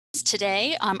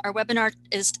today. Our webinar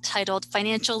is titled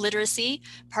Financial Literacy,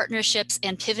 Partnerships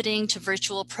and Pivoting to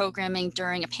Virtual Programming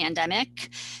During a Pandemic.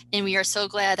 And we are so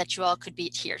glad that you all could be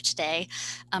here today.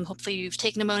 Hopefully you've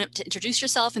taken a moment to introduce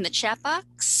yourself in the chat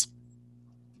box.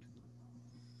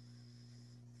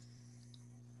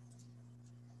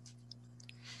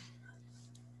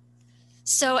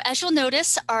 So as you'll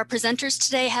notice, our presenters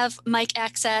today have mic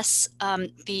access.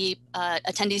 The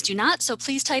attendees do not, so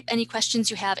please type any questions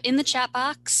you have in the chat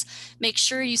box. Make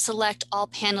sure you select all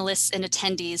panelists and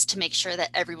attendees to make sure that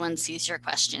everyone sees your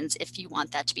questions if you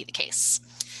want that to be the case.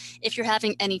 If you're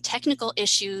having any technical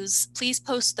issues, please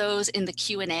post those in the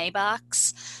Q&A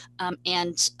box,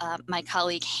 and my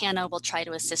colleague Hannah will try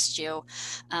to assist you.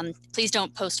 Please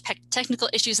don't post technical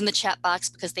issues in the chat box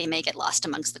because they may get lost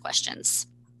amongst the questions.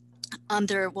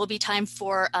 There will be time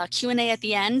for Q&A at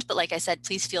the end, but like I said,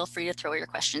 please feel free to throw your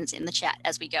questions in the chat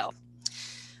as we go.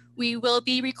 We will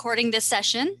be recording this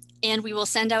session, and we will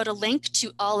send out a link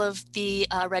to all of the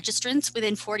registrants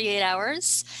within 48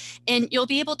 hours. And you'll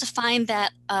be able to find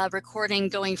that recording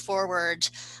going forward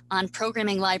on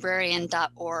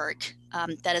programminglibrarian.org.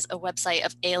 That is a website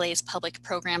of ALA's Public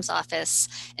Programs Office.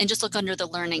 And just look under the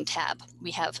Learning tab.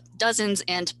 We have dozens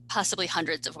and possibly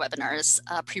hundreds of webinars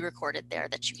pre-recorded there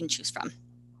that you can choose from.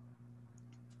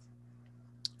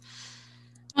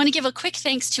 I want to give a quick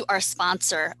thanks to our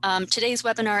sponsor. Today's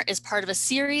webinar is part of a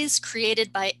series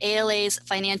created by ALA's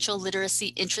Financial Literacy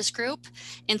Interest Group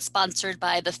and sponsored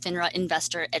by the FINRA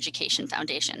Investor Education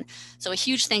Foundation. So a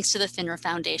huge thanks to the FINRA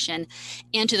Foundation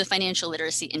and to the Financial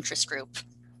Literacy Interest Group.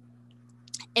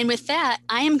 And with that,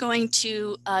 I am going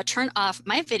to turn off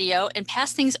my video and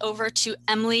pass things over to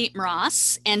Emily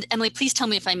Morass. And Emily, please tell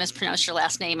me if I mispronounced your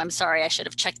last name. I'm sorry, I should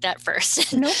have checked that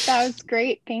first. Nope, that was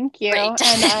great. Thank you. Great.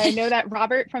 And I know that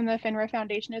Robert from the FINRA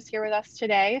Foundation is here with us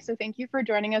today. So thank you for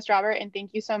joining us, Robert. And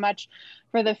thank you so much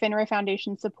for the FINRA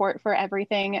Foundation support for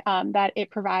everything that it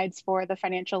provides for the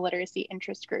Financial Literacy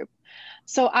Interest Group.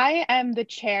 So I am the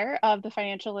chair of the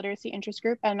Financial Literacy Interest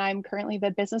Group, and I'm currently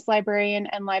the business librarian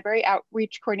and library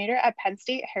outreach coordinator at Penn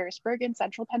State Harrisburg in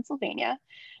central Pennsylvania.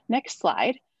 Next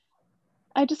slide.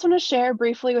 I just want to share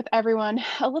briefly with everyone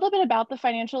a little bit about the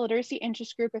Financial Literacy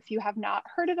Interest Group if you have not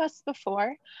heard of us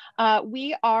before.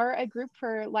 We are a group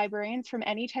for librarians from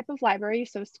any type of library,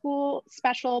 so school,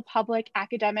 special, public,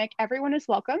 academic, everyone is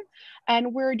welcome.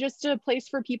 And we're just a place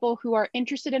for people who are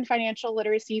interested in financial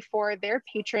literacy for their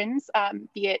patrons,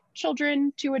 be it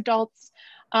children to adults.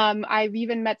 I've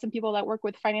even met some people that work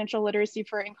with financial literacy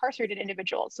for incarcerated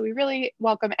individuals. So we really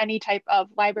welcome any type of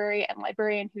library and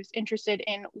librarian who's interested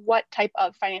in what type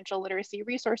of financial literacy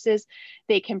resources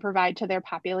they can provide to their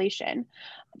population.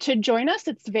 To join us,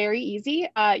 it's very easy.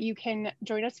 You can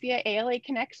join us via ALA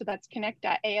Connect. So that's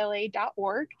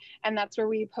connect.ala.org. And that's where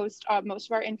we post most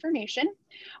of our information.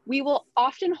 We will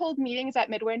often hold meetings at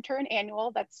midwinter and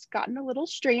annual. That's gotten a little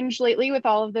strange lately with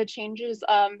all of the changes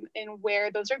in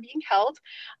where those are being held.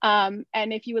 And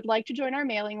if you would like to join our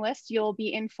mailing list, you'll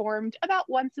be informed about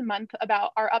once a month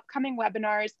about our upcoming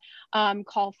webinars,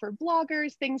 call for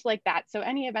bloggers, things like that. So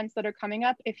any events that are coming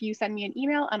up, if you send me an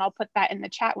email, and I'll put that in the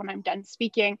chat when I'm done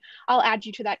speaking, I'll add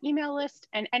you to that email list,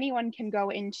 and anyone can go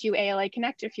into ALA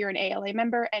Connect if you're an ALA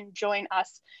member and join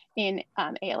us in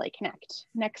ALA Connect.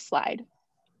 Next slide.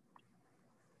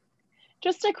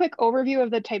 Just a quick overview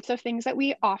of the types of things that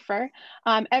we offer.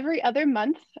 Every other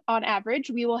month, on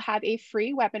average, we will have a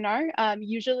free webinar,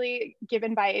 usually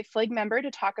given by a FLIG member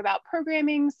to talk about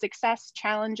programming, success,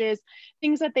 challenges,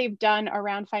 things that they've done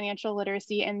around financial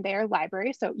literacy in their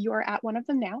library. So you are at one of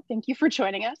them now. Thank you for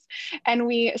joining us. And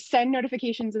we send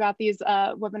notifications about these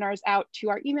webinars out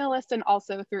to our email list and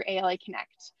also through ALA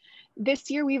Connect.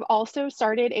 This year, we've also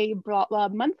started a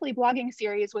monthly blogging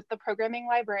series with the Programming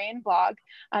Librarian blog.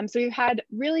 So we've had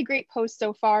really great posts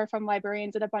so far from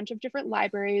librarians at a bunch of different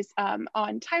libraries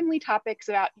on timely topics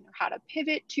about how to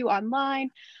pivot to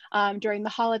online. During the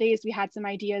holidays, we had some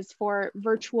ideas for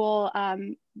virtual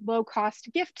low-cost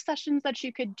gift sessions that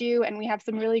you could do, and we have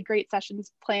some really great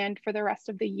sessions planned for the rest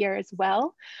of the year as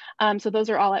well. So those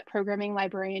are all at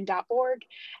programminglibrarian.org.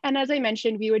 And as I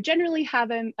mentioned, we would generally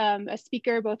have a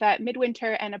speaker both at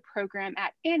midwinter and a program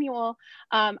at annual.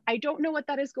 I don't know what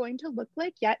that is going to look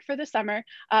like yet for the summer,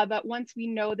 but once we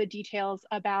know the details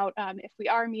about if we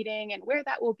are meeting and where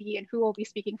that will be and who will be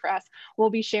speaking for us, we'll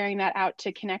be sharing that out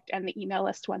to Connect and the email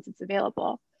list once it's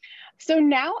available. So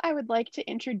now I would like to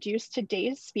introduce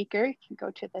today's speaker. You can go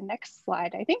to the next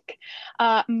slide, I think.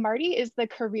 Marty is the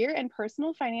Career and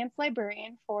Personal Finance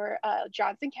Librarian for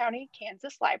Johnson County,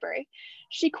 Kansas Library.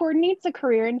 She coordinates a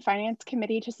Career and Finance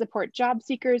Committee to support job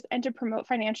seekers and to promote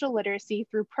financial literacy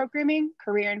through programming,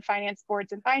 career and finance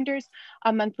boards and binders,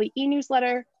 a monthly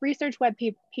e-newsletter, research web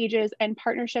pages, and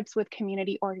partnerships with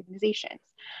community organizations.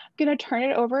 I'm going to turn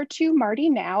it over to Marty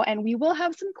now, and we will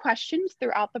have some questions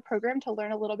throughout the program to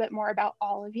learn a little bit more about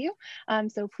all of you.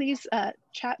 So please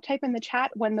type in the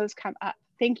chat when those come up.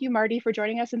 Thank you, Marty, for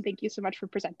joining us, and thank you so much for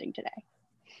presenting today.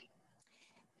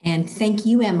 And thank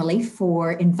you, Emily,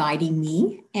 for inviting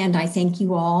me. And I thank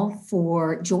you all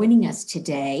for joining us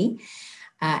today.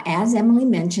 As Emily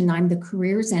mentioned, I'm the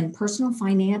Careers and Personal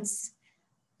Finance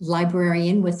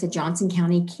Librarian with the Johnson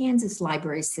County, Kansas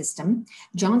Library System.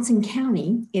 Johnson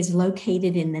County is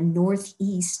located in the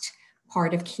northeast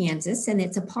part of Kansas, and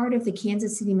it's a part of the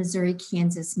Kansas City, Missouri,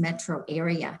 Kansas metro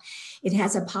area. It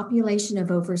has a population of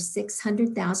over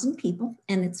 600,000 people,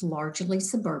 and it's largely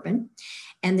suburban.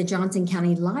 And the Johnson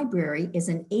County Library is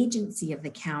an agency of the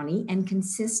county and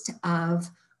consists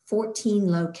of 14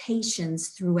 locations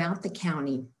throughout the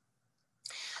county.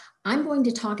 I'm going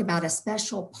to talk about a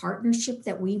special partnership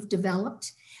that we've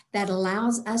developed that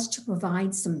allows us to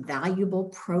provide some valuable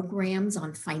programs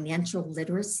on financial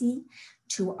literacy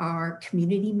to our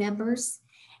community members.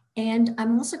 And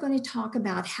I'm also going to talk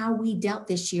about how we dealt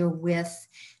this year with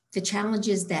the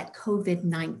challenges that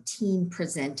COVID-19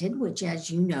 presented, which,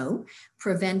 as you know,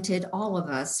 prevented all of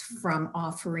us from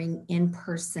offering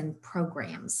in-person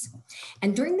programs.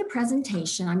 And during the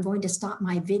presentation, I'm going to stop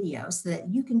my video so that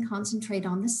you can concentrate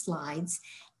on the slides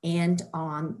and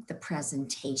on the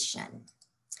presentation.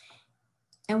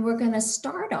 And we're going to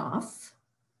start off,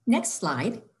 next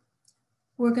slide,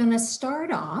 we're going to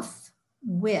start off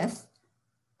with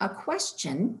a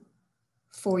question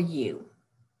for you.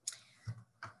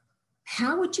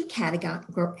 How would you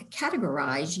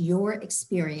categorize your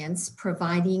experience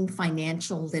providing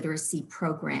financial literacy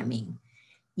programming,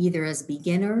 either as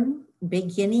beginning,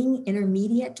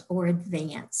 intermediate, or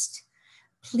advanced?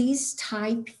 Please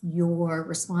type your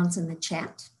response in the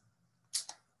chat.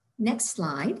 Next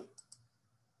slide.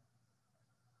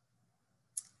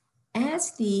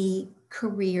 As the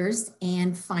Careers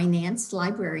and Finance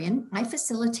Librarian, I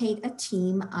facilitate a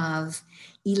team of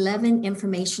 11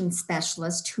 information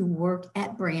specialists who work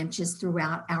at branches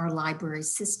throughout our library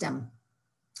system.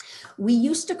 We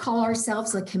used to call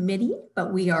ourselves a committee,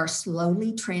 but we are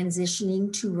slowly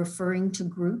transitioning to referring to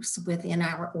groups within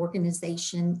our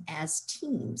organization as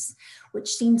teams, which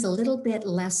seems a little bit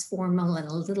less formal and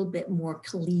a little bit more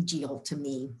collegial to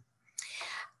me.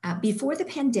 Before the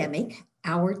pandemic,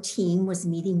 our team was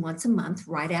meeting once a month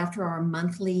right after our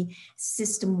monthly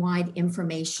system-wide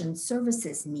information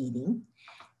services meeting.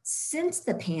 Since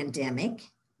the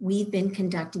pandemic, we've been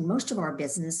conducting most of our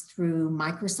business through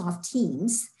Microsoft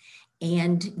Teams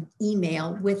and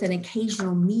email with an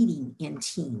occasional meeting in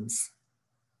Teams.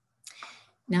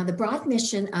 Now, the broad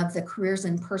mission of the Careers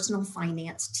and Personal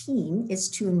Finance team is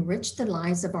to enrich the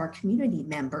lives of our community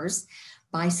members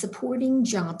by supporting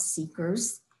job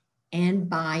seekers and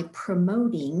by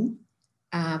promoting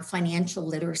financial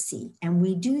literacy. And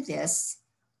we do this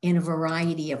in a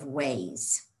variety of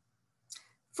ways.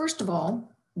 First of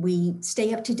all, we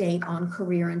stay up to date on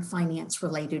career and finance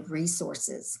related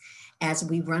resources. As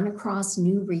we run across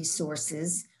new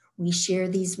resources, we share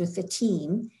these with the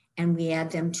team and we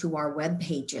add them to our web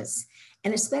pages.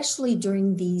 And especially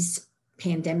during these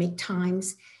pandemic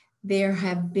times, there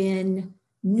have been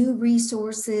new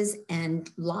resources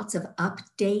and lots of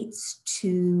updates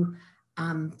to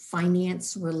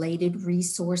finance related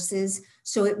resources.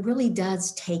 So it really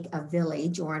does take a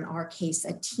village, or in our case,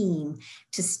 a team,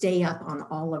 to stay up on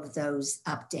all of those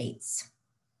updates.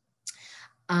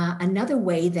 Another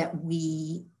way that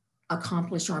we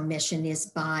accomplish our mission is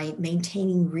by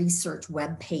maintaining research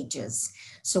web pages.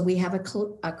 So we have a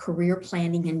career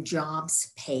planning and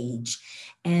jobs page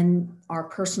and our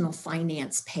personal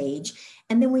finance page.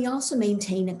 And then we also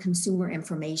maintain a consumer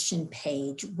information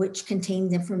page, which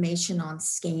contains information on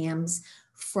scams,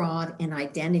 fraud, and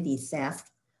identity theft,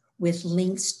 with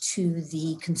links to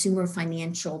the Consumer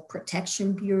Financial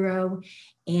Protection Bureau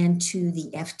and to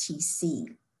the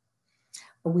FTC.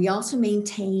 We also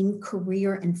maintain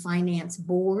career and finance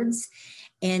boards,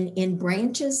 and in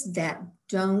branches that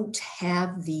don't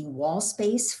have the wall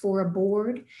space for a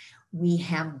board, we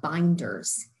have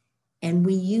binders. And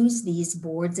we use these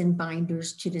boards and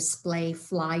binders to display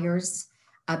flyers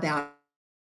about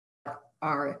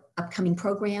our upcoming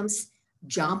programs,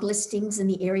 job listings in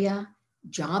the area,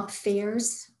 job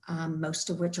fairs,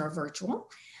 most of which are virtual,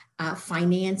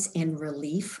 finance and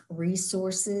relief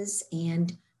resources,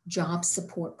 and job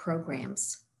support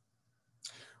programs.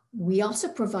 We also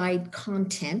provide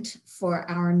content for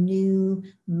our new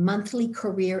monthly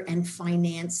career and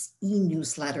finance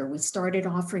e-newsletter. We started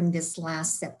offering this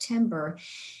last September,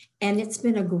 and it's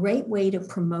been a great way to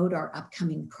promote our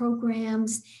upcoming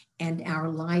programs and our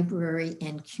library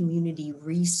and community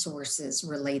resources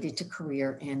related to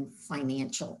career and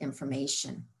financial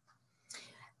information.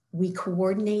 We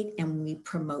coordinate and we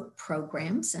promote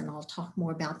programs, and I'll talk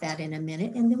more about that in a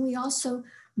minute. And then we also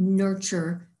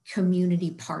nurture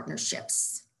community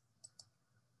partnerships.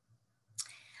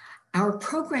 Our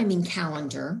programming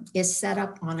calendar is set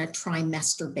up on a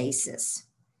trimester basis.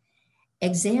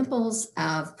 Examples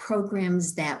of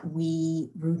programs that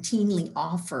we routinely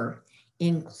offer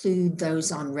include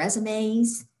those on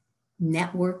resumes,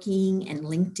 networking and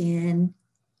LinkedIn,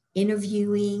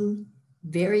 interviewing,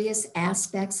 various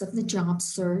aspects of the job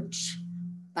search,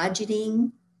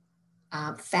 budgeting,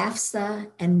 FAFSA,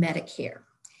 and Medicare.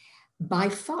 By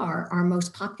far, our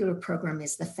most popular program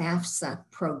is the FAFSA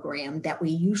program that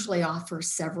we usually offer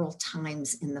several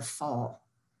times in the fall.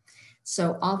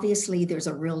 So obviously there's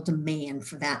a real demand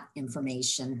for that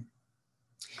information.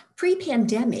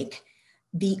 Pre-pandemic,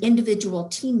 the individual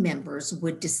team members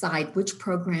would decide which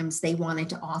programs they wanted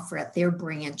to offer at their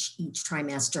branch each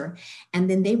trimester, and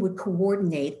then they would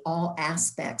coordinate all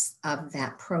aspects of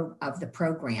that the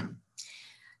program.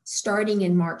 Starting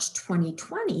in March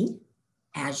 2020,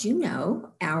 as you know,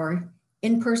 our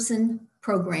in-person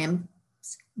programs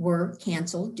were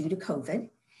canceled due to COVID.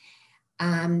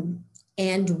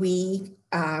 And we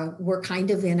were kind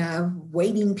of in a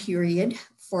waiting period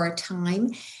for a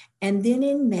time. And then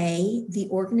in May, the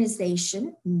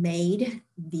organization made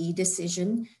the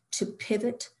decision to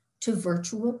pivot to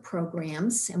virtual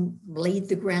programs and laid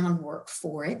the groundwork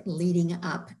for it leading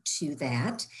up to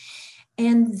that.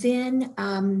 And then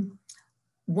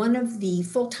one of the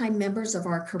full-time members of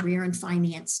our career and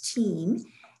finance team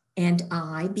and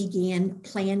I began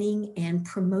planning and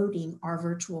promoting our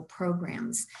virtual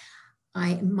programs.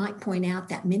 I might point out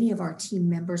that many of our team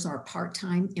members are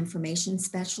part-time information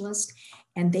specialists,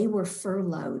 and they were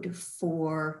furloughed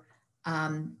for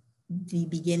the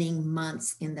beginning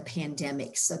months in the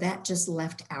pandemic. So that just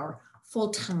left our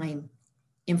full-time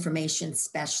information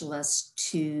specialists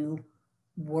to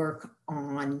work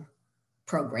on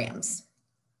programs.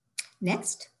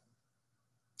 Next.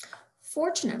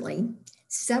 Fortunately,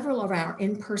 several of our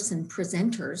in-person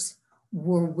presenters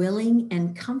were willing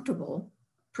and comfortable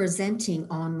presenting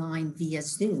online via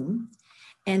Zoom.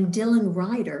 And Dylan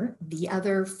Ryder, the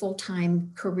other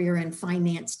full-time career and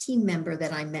finance team member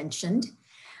that I mentioned,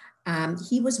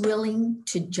 he was willing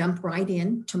to jump right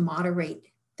in to moderate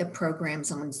the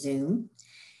programs on Zoom.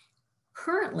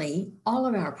 Currently, all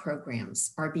of our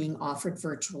programs are being offered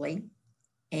virtually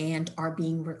and are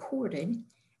being recorded.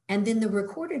 And then the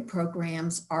recorded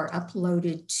programs are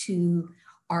uploaded to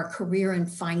our career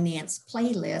and finance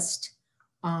playlist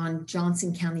on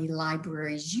Johnson County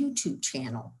Library's YouTube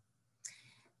channel.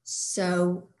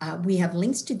 So we have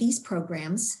links to these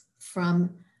programs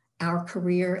from our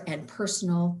career and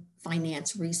personal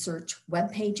finance research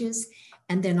web pages.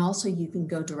 And then also you can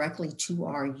go directly to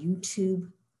our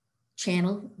YouTube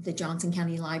channel, the Johnson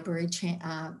County Library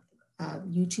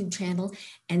YouTube channel,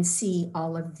 and see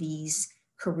all of these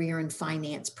career and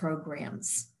finance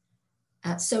programs.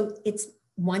 So it's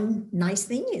one nice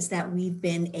thing is that we've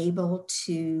been able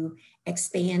to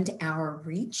expand our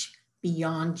reach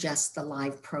beyond just the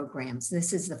live programs.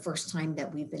 This is the first time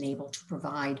that we've been able to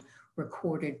provide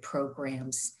recorded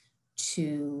programs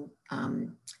to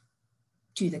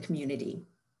the community.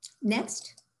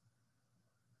 Next.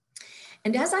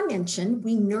 And as I mentioned,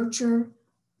 we nurture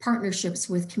partnerships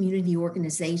with community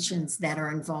organizations that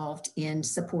are involved in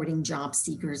supporting job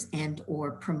seekers and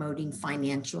or promoting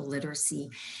financial literacy.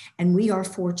 And we are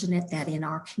fortunate that in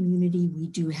our community, we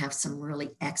do have some really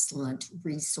excellent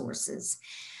resources.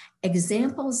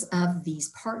 Examples of these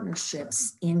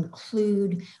partnerships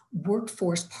include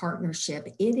Workforce Partnership.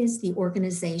 It is the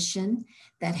organization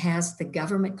that has the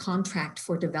government contract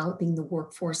for developing the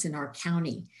workforce in our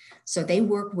county. So they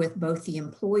work with both the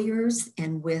employers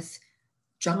and with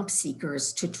job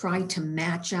seekers to try to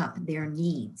match up their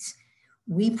needs.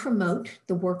 We promote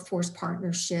the Workforce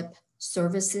Partnership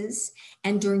services,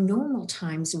 and during normal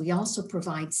times, we also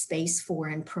provide space for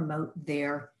and promote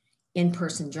their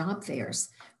in-person job fairs.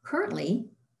 Currently,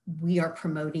 we are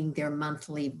promoting their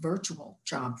monthly virtual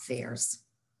job fairs.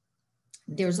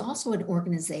 There's also an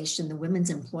organization, the Women's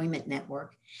Employment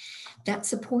Network, that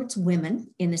supports women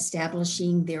in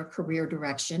establishing their career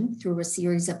direction through a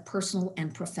series of personal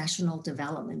and professional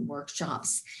development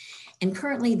workshops. And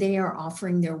currently they are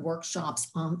offering their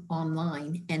workshops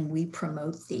online, and we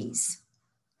promote these.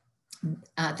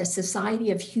 The Society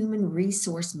of Human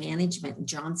Resource Management in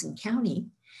Johnson County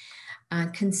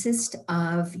consists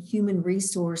of human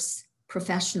resource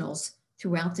professionals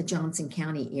throughout the Johnson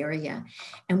County area.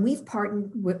 And we've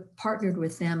partnered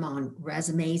with them on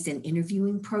resumes and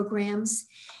interviewing programs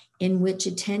in which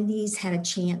attendees had a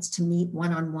chance to meet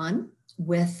one-on-one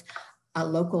with a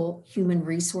local human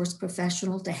resource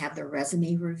professional to have their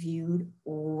resume reviewed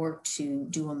or to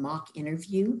do a mock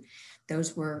interview.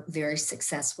 Those were very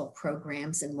successful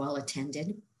programs and well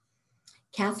attended.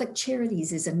 Catholic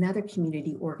Charities is another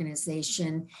community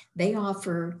organization. They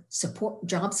offer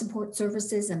job support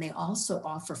services, and they also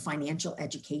offer financial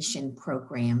education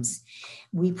programs.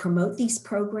 We promote these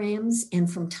programs,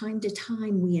 and from time to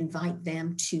time, we invite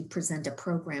them to present a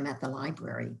program at the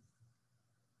library.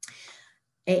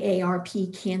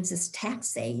 AARP Kansas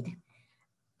Tax Aid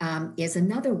is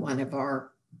another one of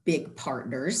our big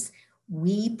partners.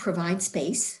 We provide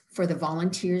space for the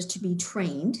volunteers to be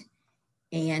trained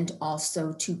and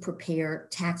also to prepare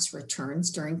tax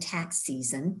returns during tax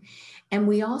season. And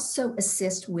we also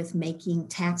assist with making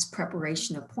tax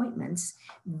preparation appointments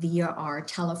via our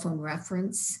telephone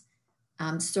reference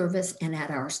service and at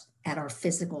our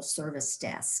physical service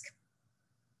desk.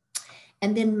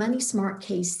 And then Money Smart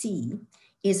KC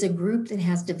is a group that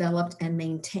has developed and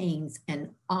maintains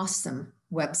an awesome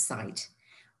website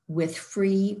with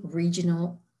free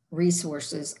regional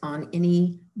resources on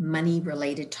any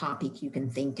money-related topic you can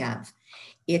think of.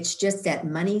 It's just at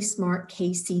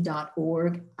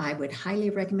moneysmartkc.org. I would highly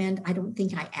recommend, I don't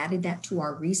think I added that to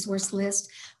our resource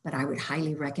list, but I would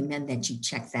highly recommend that you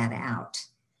check that out.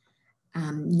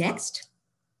 Next.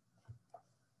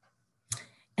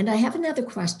 And I have another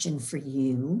question for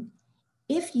you.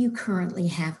 If you currently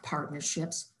have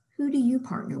partnerships, who do you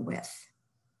partner with?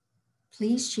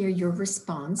 Please share your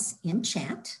response in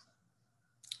chat.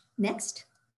 Next.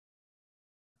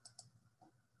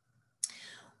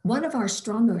 One of our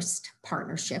strongest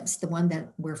partnerships, the one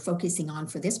that we're focusing on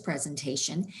for this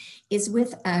presentation, is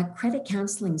with a credit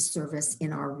counseling service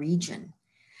in our region.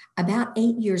 About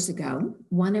 8 years ago,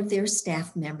 one of their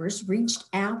staff members reached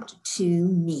out to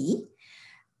me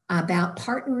about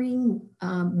partnering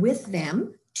with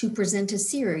them to present a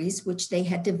series which they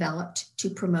had developed to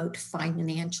promote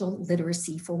financial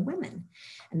literacy for women.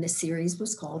 And the series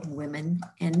was called Women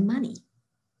and Money.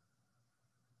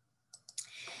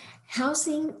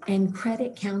 Housing and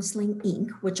Credit Counseling,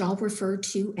 Inc., which I'll refer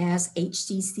to as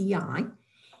HCCI,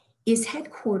 is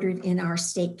headquartered in our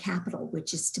state capital,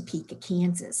 which is Topeka,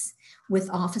 Kansas, with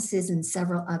offices in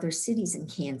several other cities in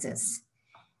Kansas.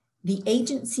 The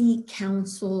agency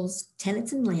counsels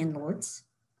tenants and landlords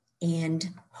and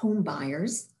home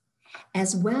buyers,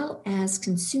 as well as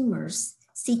consumers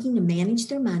seeking to manage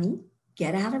their money,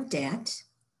 get out of debt,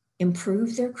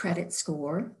 improve their credit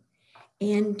score,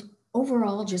 and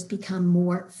overall just become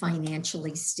more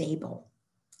financially stable.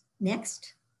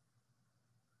 Next.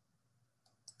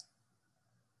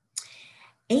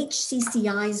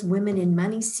 HCCI's Women in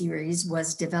Money series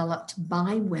was developed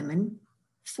by women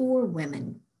for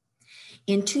women.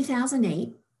 In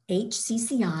 2008,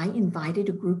 HCCI invited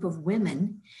a group of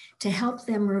women to help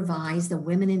them revise the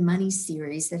Women in Money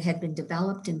series that had been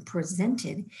developed and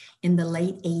presented in the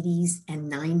late 80s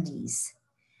and 90s.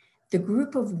 The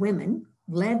group of women,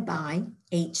 led by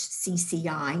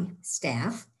HCCI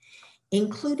staff,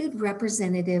 included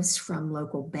representatives from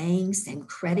local banks and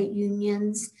credit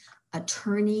unions,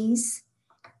 attorneys,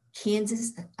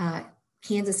 Kansas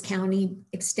County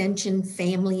Extension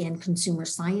Family and Consumer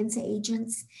Science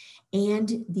agents,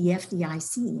 and the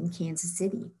FDIC in Kansas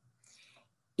City.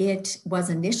 It was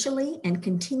initially and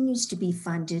continues to be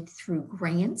funded through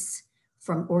grants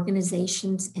from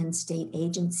organizations and state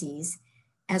agencies,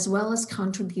 as well as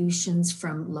contributions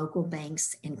from local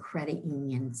banks and credit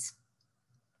unions.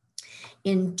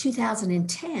 In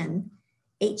 2010,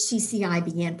 HCCI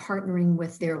began partnering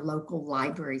with their local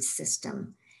library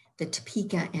system, the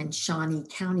Topeka and Shawnee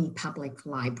County Public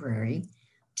Library,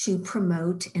 to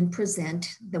promote and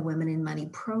present the Women in Money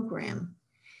program.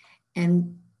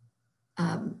 And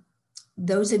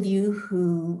those of you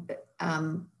who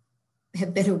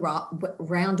have been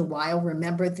around a while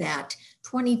remember that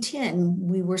 2010,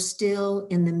 we were still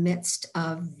in the midst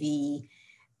of the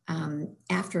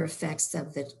after effects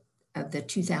of the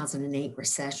 2008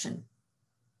 recession.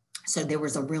 So there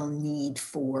was a real need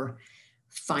for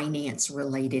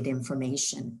finance-related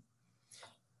information.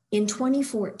 In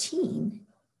 2014,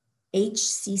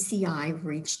 HCCI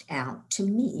reached out to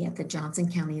me at the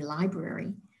Johnson County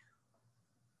Library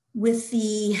with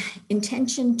the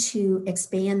intention to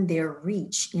expand their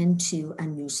reach into a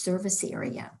new service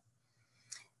area.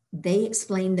 They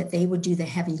explained that they would do the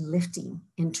heavy lifting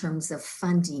in terms of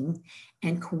funding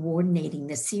and coordinating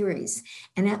the series.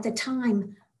 And at the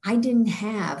time, I didn't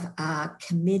have a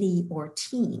committee or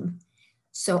team.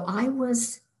 So I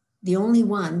was the only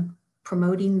one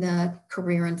promoting the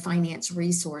career and finance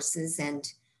resources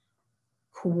and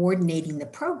coordinating the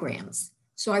programs.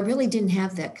 So I really didn't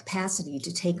have that capacity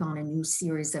to take on a new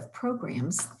series of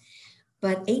programs,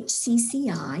 but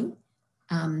HCCI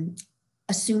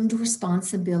assumed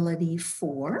responsibility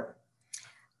for,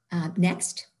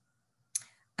 next,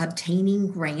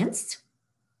 obtaining grants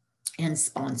and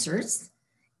sponsors.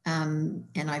 And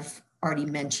I've already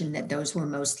mentioned that those were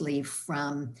mostly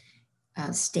from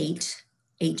state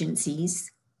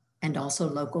agencies and also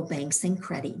local banks and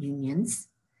credit unions.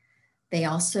 They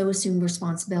also assumed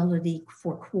responsibility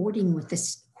for coordinating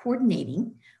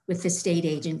with the state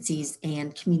agencies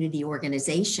and community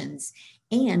organizations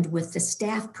and with the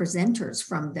staff presenters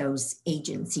from those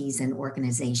agencies and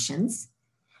organizations.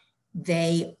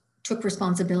 They took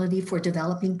responsibility for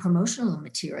developing promotional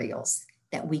materials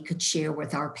that we could share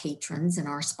with our patrons and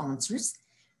our sponsors.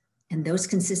 And those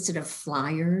consisted of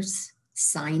flyers,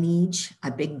 signage,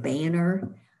 a big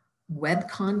banner, web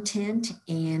content,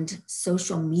 and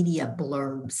social media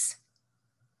blurbs.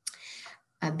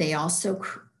 They also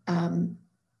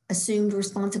assumed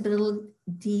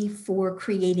responsibility for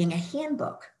creating a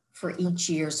handbook for each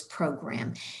year's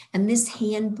program. And this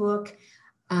handbook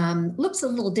looks a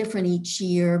little different each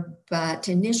year, but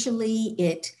initially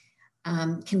it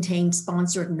contained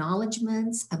sponsor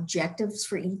acknowledgements, objectives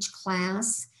for each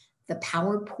class, the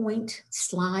PowerPoint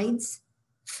slides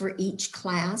for each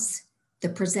class, the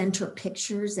presenter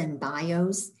pictures and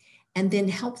bios, and then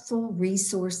helpful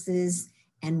resources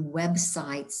and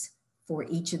websites for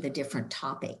each of the different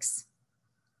topics.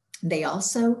 They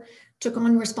also took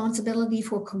on responsibility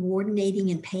for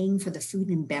coordinating and paying for the food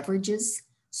and beverages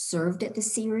served at the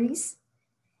series,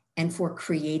 and for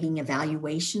creating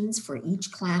evaluations for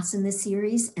each class in the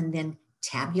series, and then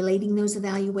tabulating those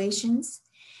evaluations.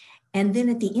 And then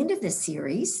at the end of the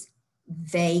series,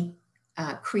 they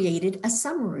created a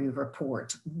summary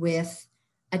report with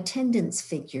attendance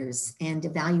figures and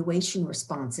evaluation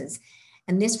responses.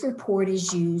 And this report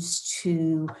is used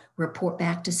to report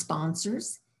back to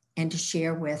sponsors and to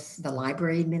share with the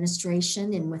library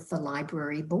administration and with the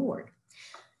library board.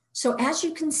 So as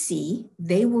you can see,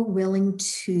 they were willing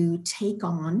to take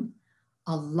on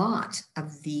a lot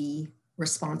of the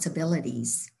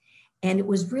responsibilities. And it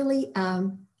was really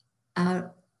an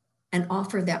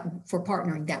offer that for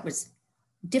partnering that was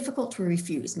difficult to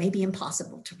refuse, maybe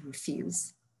impossible to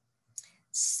refuse.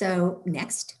 So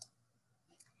next,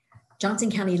 Johnson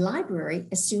County Library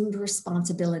assumed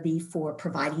responsibility for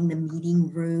providing the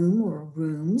meeting room or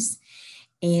rooms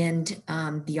and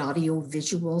the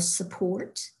audio-visual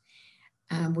support.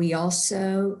 We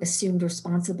also assumed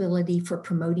responsibility for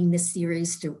promoting the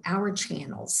series through our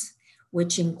channels,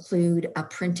 which include a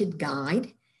printed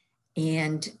guide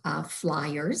and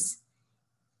flyers,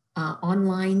 our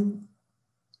online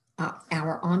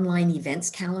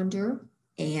events calendar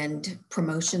and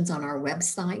promotions on our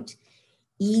website,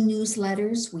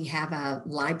 e-newsletters. We have a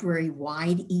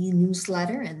library-wide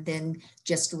e-newsletter, and then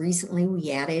just recently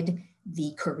we added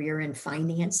the Career and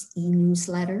Finance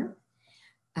e-newsletter.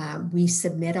 We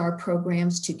submit our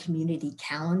programs to community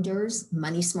calendars.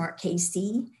 Money Smart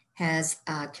KC has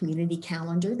a community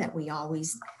calendar that we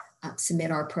always submit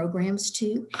our programs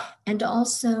to. And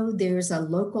also there's a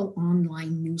local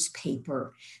online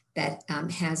newspaper that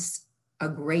has a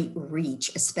great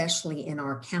reach, especially in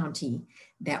our county,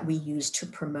 that we use to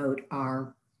promote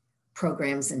our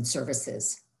programs and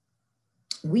services.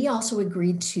 We also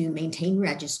agreed to maintain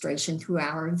registration through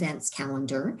our events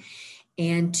calendar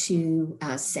and to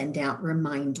send out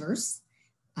reminders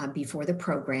before the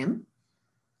program.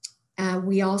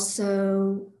 We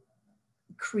also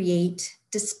create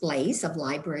displays of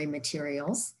library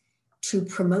materials to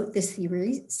promote the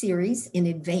series in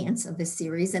advance of the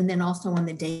series, and then also on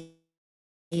the day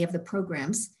of the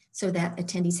programs, so that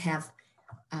attendees have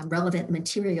relevant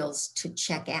materials to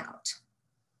check out.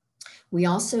 We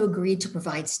also agreed to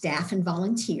provide staff and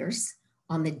volunteers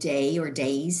on the day or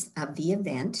days of the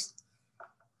event.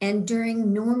 And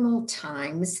during normal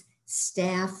times,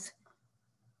 staff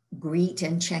greet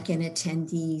and check in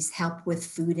attendees, help with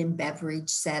food and beverage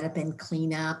setup and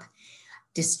cleanup,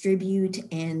 distribute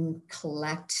and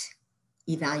collect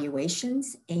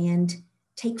evaluations, and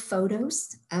take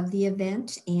photos of the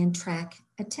event and track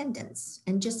attendance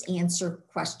and just answer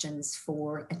questions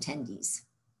for attendees.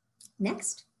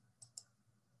 Next.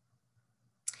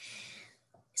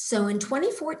 So in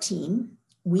 2014,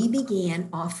 we began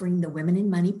offering the Women in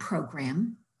Money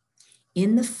program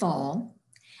in the fall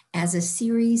as a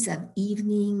series of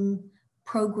evening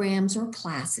programs or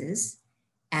classes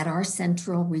at our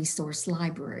central resource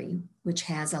library, which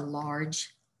has a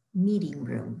large meeting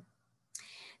room.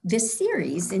 This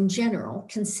series in general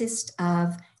consists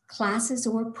of classes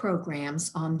or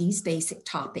programs on these basic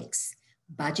topics: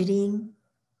 budgeting,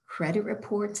 credit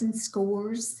reports and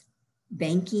scores,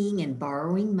 banking and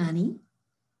borrowing money,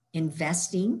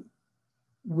 investing,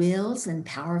 wills and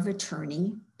power of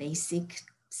attorney, basic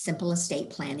simple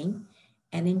estate planning,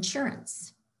 and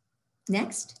insurance.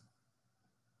 Next.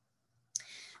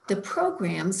 The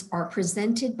programs are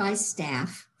presented by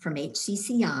staff from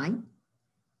HCCI,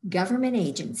 government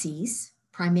agencies,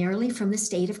 primarily from the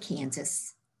state of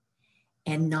Kansas,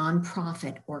 and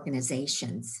nonprofit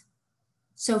organizations.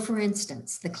 So for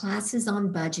instance, the classes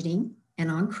on budgeting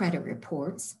and on credit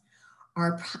reports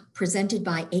are presented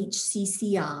by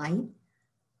HCCI,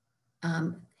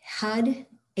 HUD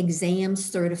exam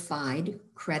certified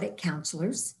credit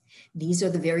counselors. These are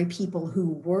the very people who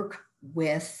work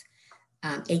with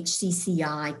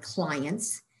HCCI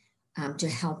clients to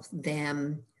help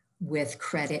them with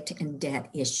credit and debt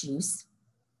issues.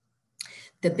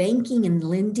 The banking and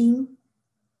lending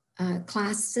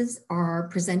classes are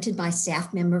presented by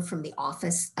staff member from the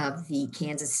Office of the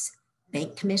Kansas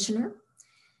Bank Commissioner.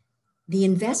 The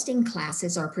investing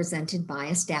classes are presented by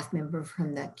a staff member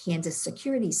from the Kansas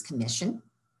Securities Commission.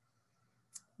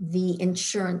 The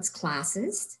insurance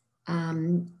classes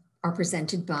are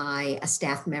presented by a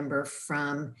staff member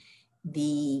from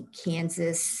the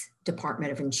Kansas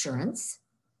Department of Insurance.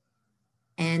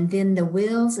 And then the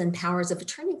wills and powers of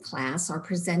attorney class are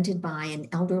presented by an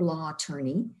elder law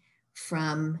attorney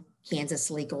from Kansas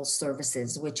Legal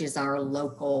Services, which is our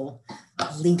local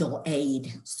legal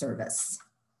aid service.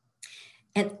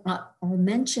 And I'll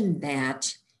mention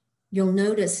that you'll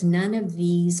notice none of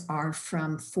these are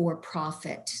from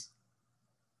for-profit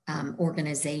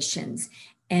organizations.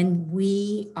 And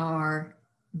we are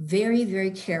very,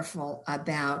 very careful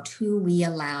about who we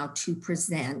allow to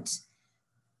present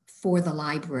for the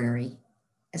library,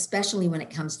 especially when it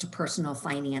comes to personal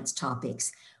finance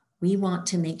topics. We want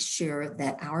to make sure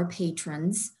that our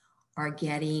patrons are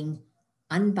getting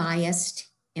unbiased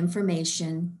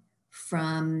information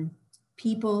from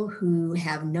people who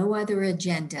have no other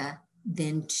agenda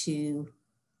than to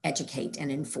educate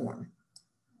and inform.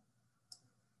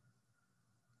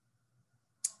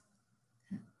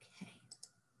 Okay.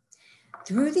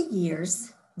 Through the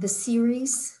years, the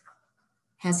series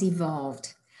has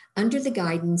evolved under the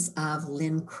guidance of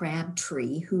Lynn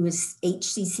Crabtree, who is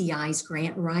HCCI's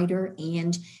grant writer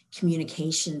and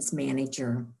communications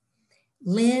manager.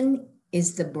 Lynn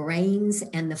is the brains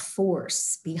and the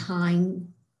force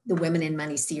behind the Women in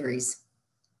Money series.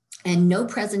 And no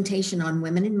presentation on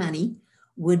Women in Money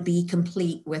would be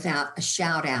complete without a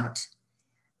shout out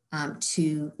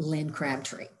to Lynn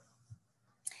Crabtree.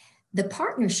 The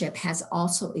partnership has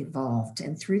also evolved,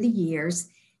 and through the years,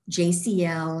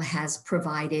 JCL has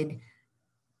provided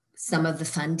some of the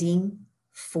funding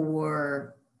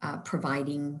for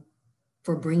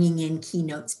bringing in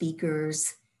keynote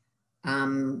speakers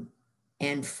and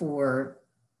for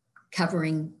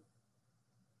covering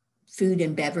food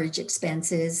and beverage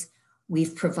expenses.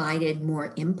 We've provided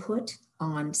more input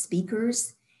on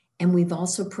speakers, and we've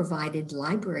also provided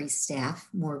library staff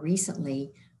more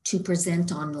recently to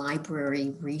present on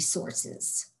library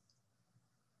resources.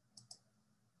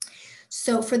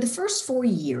 So for the first 4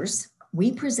 years,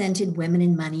 we presented Women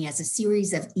in Money as a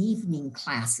series of evening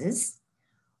classes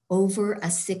over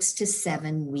a 6 to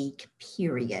 7 week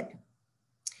period.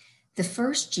 The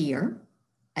first year,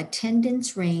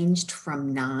 attendance ranged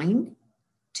from 9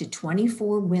 to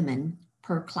 24 women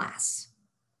per class.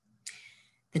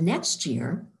 The next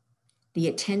year, the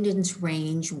attendance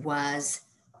range was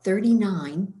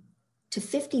 39 to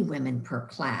 50 women per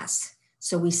class.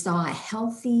 So we saw a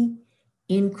healthy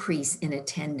increase in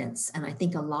attendance. And I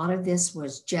think a lot of this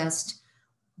was just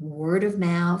word of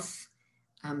mouth,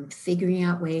 figuring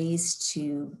out ways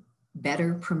to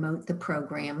better promote the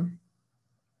program.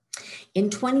 In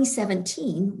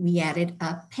 2017, we added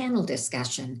a panel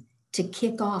discussion to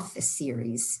kick off the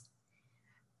series.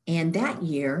 And that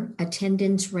year,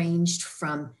 attendance ranged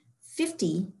from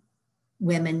 50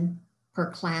 women per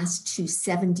class to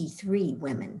 73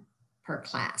 women per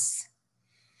class.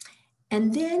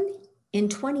 And then in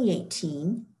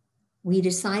 2018, we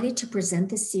decided to present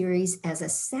the series as a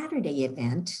Saturday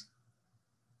event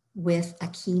with a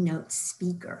keynote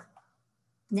speaker.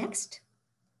 Next.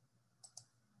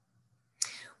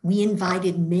 We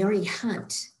invited Mary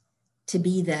Hunt to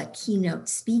be the keynote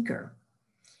speaker.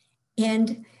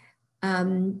 And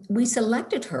we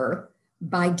selected her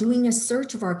by doing a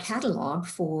search of our catalog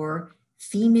for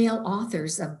female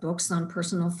authors of books on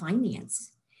personal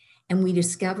finance. And we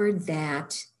discovered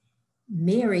that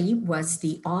Mary was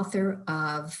the author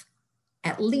of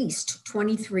at least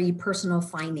 23 personal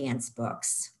finance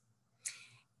books.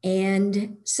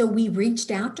 And so we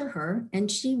reached out to her, and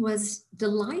she was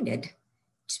delighted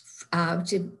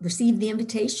to receive the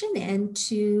invitation and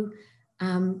to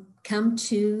come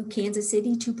to Kansas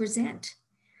City to present.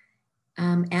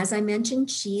 As I mentioned,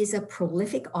 she is a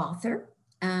prolific author.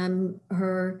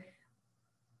 Her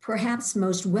perhaps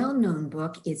most well-known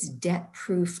book is Debt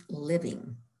Proof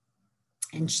Living.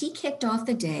 And she kicked off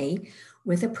the day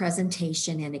with a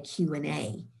presentation and a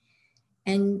Q&A.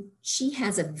 And she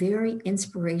has a very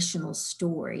inspirational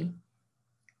story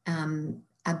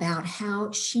about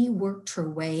how she worked her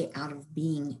way out of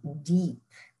being deep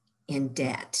in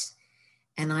debt.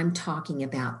 And I'm talking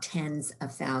about tens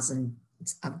of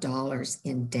thousands of dollars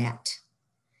in debt.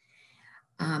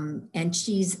 And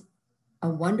she's a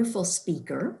wonderful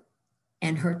speaker,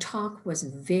 and her talk was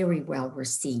very well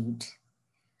received.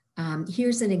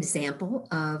 Here's an example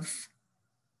of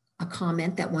a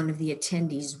comment that one of the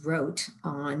attendees wrote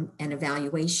on an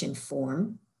evaluation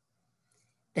form,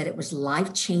 that it was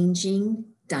life-changing,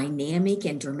 dynamic,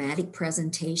 and dramatic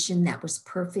presentation that was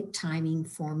perfect timing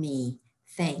for me.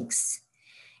 Thanks.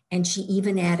 And she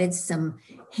even added some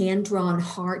hand-drawn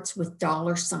hearts with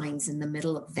dollar signs in the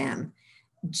middle of them,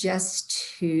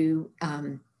 just to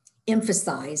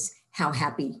emphasize how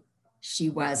happy she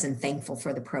was and thankful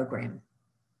for the program.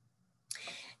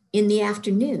 In the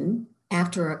afternoon,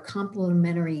 after a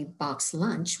complimentary box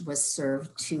lunch was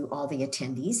served to all the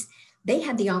attendees, they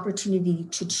had the opportunity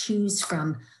to choose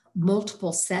from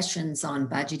multiple sessions on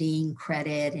budgeting,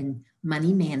 credit, and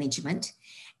money management.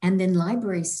 And then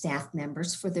library staff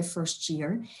members for the first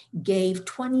year gave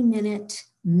 20-minute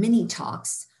mini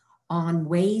talks on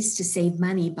ways to save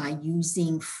money by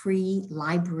using free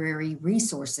library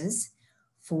resources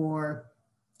for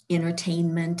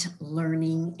entertainment,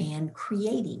 learning, and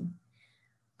creating.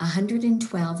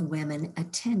 112 women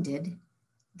attended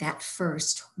that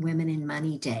first Women in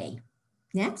Money Day.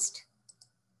 Next.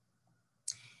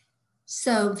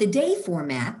 So the day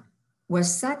format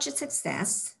was such a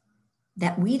success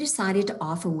that we decided to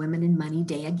offer Women in Money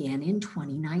Day again in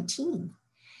 2019.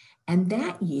 And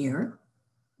that year,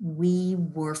 we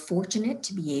were fortunate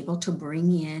to be able to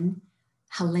bring in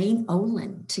Helene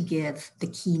Olin to give the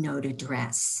keynote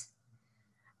address.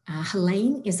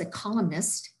 Helene is a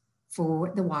columnist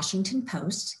for the Washington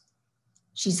Post.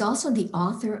 She's also the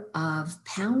author of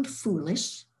Pound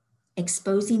Foolish,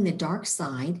 Exposing the Dark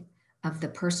Side of the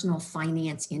Personal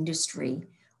Finance Industry,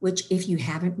 which if you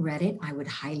haven't read it, I would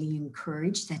highly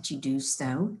encourage that you do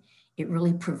so. It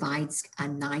really provides a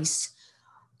nice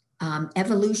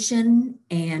evolution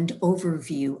and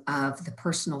overview of the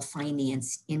personal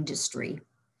finance industry.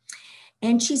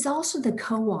 And she's also the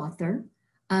co-author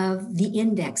of The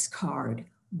Index Card,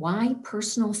 Why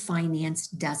Personal Finance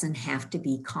Doesn't Have to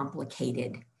Be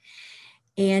Complicated.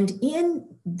 And in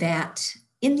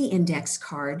the index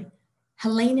card,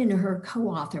 Helene and her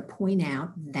co-author point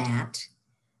out that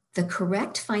the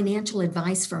correct financial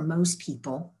advice for most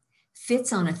people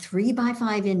fits on a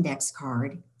 3x5 index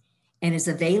card and is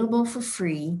available for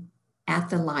free at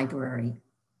the library.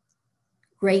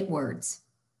 Great words.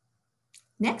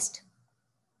 Next.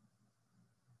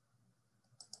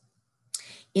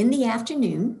 In the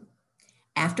afternoon,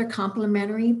 after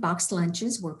complimentary box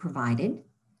lunches were provided,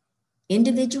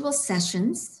 individual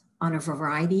sessions on a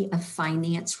variety of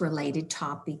finance-related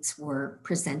topics were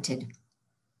presented.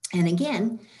 And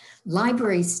again,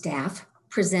 library staff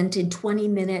presented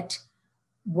 20-minute,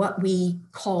 what we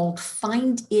called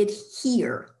Find It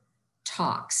Here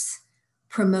talks,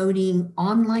 promoting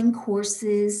online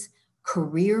courses,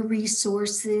 career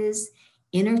resources,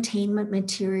 entertainment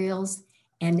materials,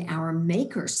 and our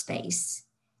makerspace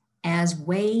as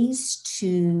ways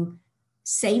to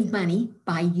save money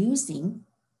by using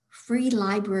free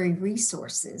library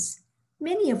resources,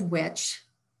 many of which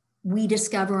we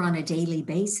discover on a daily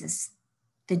basis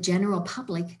the general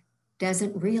public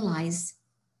doesn't realize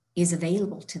is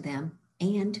available to them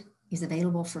and is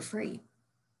available for free.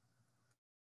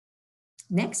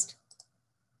 Next.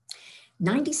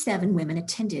 97 women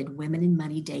attended Women in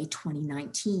Money Day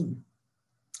 2019.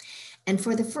 And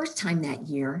for the first time that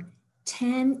year,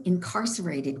 10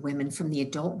 incarcerated women from the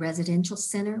Adult Residential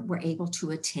Center were able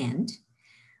to attend,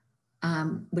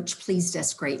 which pleased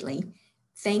us greatly,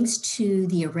 thanks to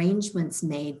the arrangements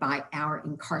made by our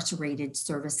incarcerated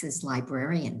services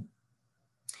librarian.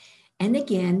 And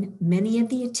again, many of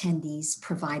the attendees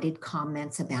provided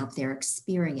comments about their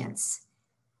experience.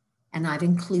 And I've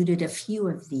included a few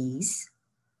of these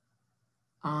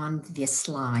on this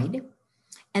slide.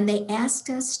 And they asked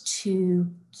us to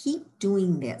keep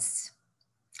doing this.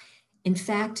 In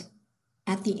fact,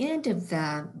 at the end of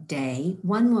the day,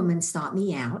 one woman sought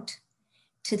me out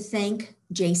to thank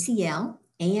JCL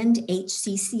and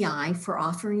HCCI for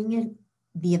offering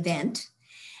the event,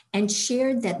 and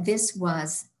shared that this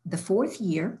was the 4th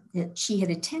year that she had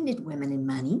attended Women in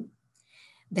Money,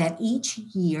 that each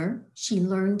year she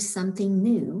learned something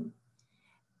new,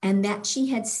 and that she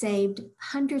had saved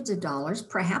hundreds of dollars,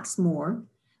 perhaps more,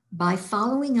 by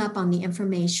following up on the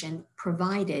information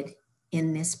provided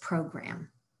in this program.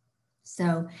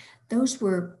 So those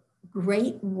were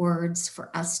great words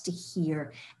for us to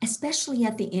hear, especially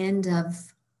at the end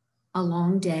of a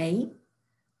long day.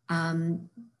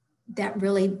 That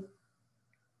really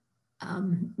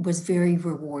was very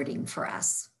rewarding for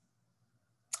us.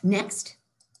 Next.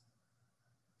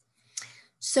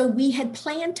 So we had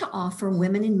planned to offer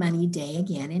Women in Money Day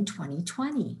again in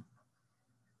 2020.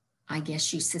 I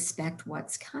guess you suspect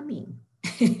what's coming.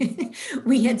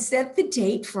 We had set the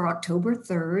date for October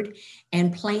 3rd,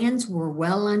 and plans were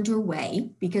well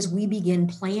underway because we began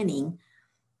planning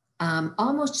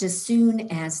almost as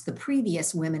soon as the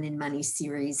previous Women in Money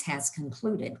series has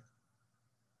concluded.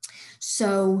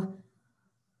 So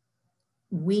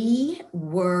we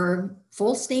were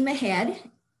full steam ahead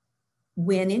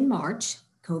when in March,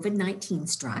 COVID-19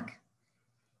 struck,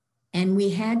 and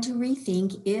we had to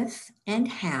rethink if and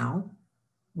how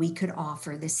we could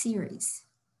offer the series.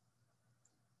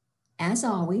 As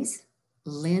always,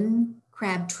 Lynn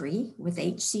Crabtree with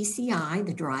HCCI,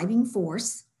 the driving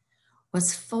force,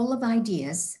 was full of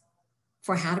ideas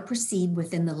for how to proceed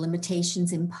within the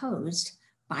limitations imposed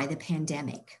by the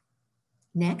pandemic.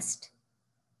 Next.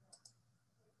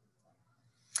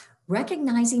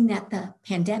 Recognizing that the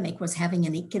pandemic was having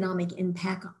an economic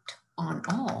impact on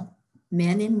all,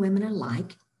 men and women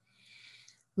alike,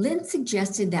 Lynn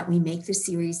suggested that we make the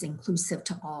series inclusive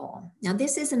to all. Now,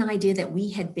 this is an idea that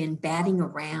we had been batting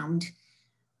around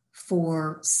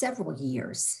for several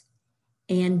years,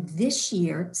 and this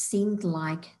year seemed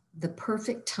like the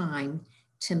perfect time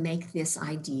to make this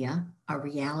idea a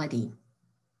reality.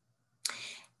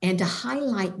 And to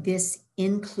highlight this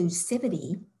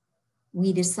inclusivity,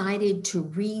 we decided to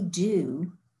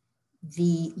redo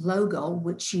the logo,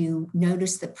 which you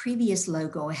notice the previous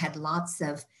logo had lots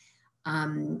of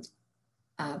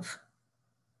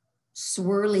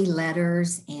swirly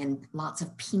letters and lots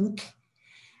of pink.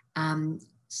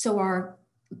 So our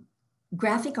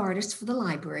graphic artist for the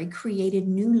library created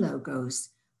new logos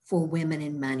for Women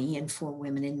in Money and for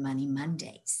Women in Money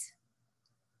Mondays.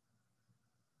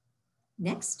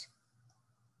 Next.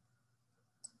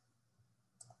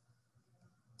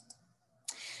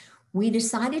 We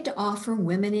decided to offer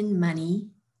Women in Money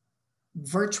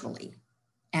virtually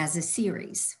as a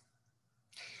series.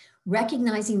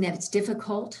 Recognizing that it's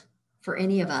difficult for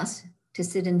any of us to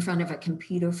sit in front of a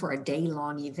computer for a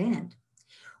day-long event,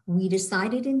 we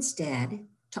decided instead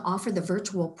to offer the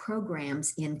virtual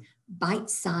programs in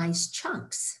bite-sized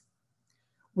chunks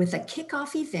with a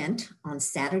kickoff event on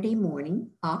Saturday morning,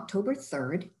 October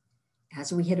 3rd,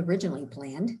 as we had originally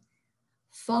planned,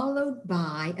 followed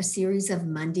by a series of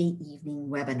Monday evening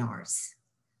webinars,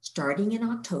 starting in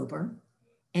October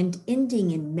and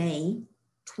ending in May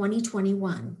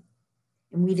 2021.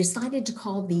 And we decided to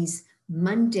call these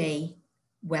Monday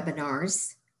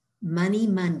webinars Money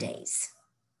Mondays.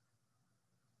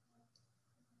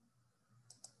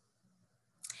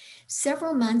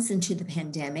 Several months into the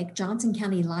pandemic, Johnson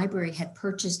County Library had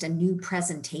purchased a new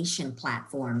presentation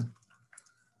platform,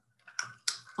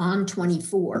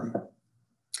 On24.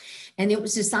 And it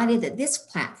was decided that this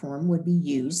platform would be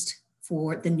used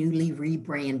for the newly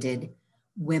rebranded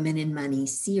Women in Money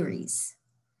series.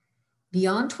 The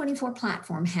On24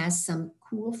 platform has some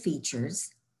cool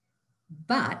features,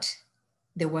 but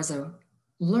there was a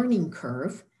learning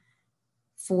curve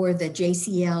for the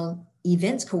JCL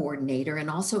events coordinator and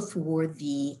also for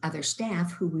the other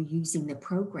staff who were using the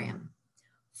program.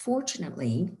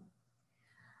 Fortunately,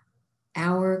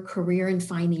 our career and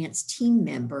finance team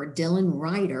member, Dylan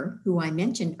Ryder, who I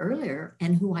mentioned earlier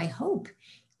and who I hope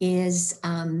is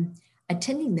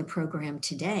attending the program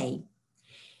today,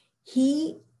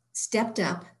 he stepped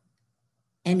up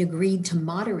and agreed to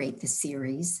moderate the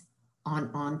series on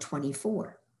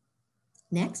On24.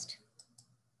 Next.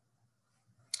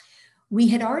 We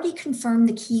had already confirmed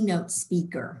the keynote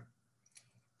speaker,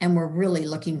 and we're really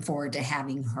looking forward to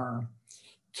having her.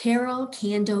 Carol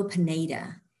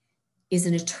Cando-Pineda is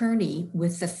an attorney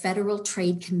with the Federal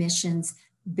Trade Commission's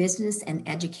Business and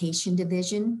Education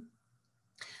Division.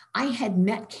 I had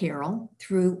met Carol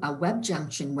through a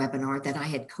WebJunction webinar that I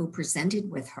had co-presented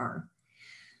with her.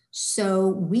 So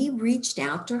we reached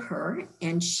out to her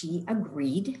and she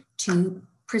agreed to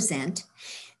present.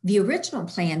 The original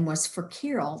plan was for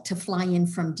Carol to fly in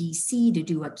from DC to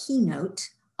do a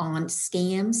keynote on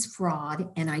scams, fraud,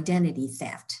 and identity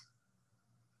theft.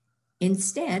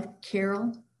 Instead,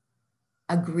 Carol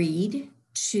agreed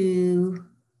to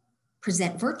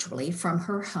present virtually from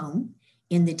her home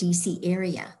in the DC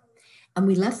area. And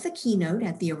we left the keynote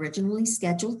at the originally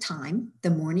scheduled time, the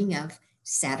morning of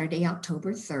Saturday,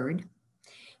 October 3rd.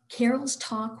 Carol's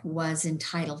talk was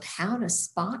entitled How to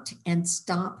Spot and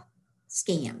Stop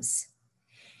Scams.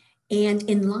 And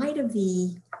in light of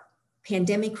the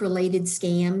pandemic-related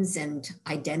scams and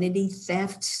identity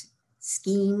theft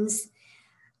schemes,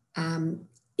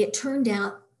 it turned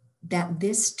out that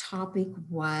this topic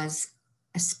was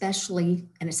especially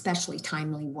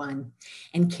timely one.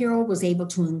 And Carol was able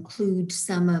to include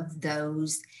some of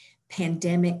those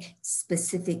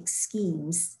pandemic-specific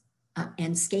schemes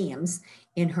and scams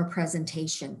in her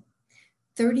presentation.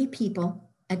 30 people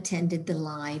attended the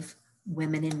live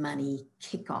Women in Money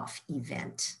kickoff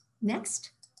event.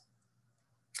 Next.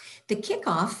 The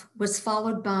kickoff was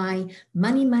followed by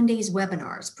Money Mondays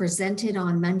webinars presented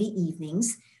on Monday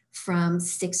evenings from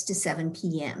 6 to 7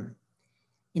 p.m.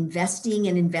 Investing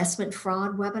and Investment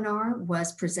Fraud webinar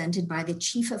was presented by the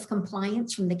Chief of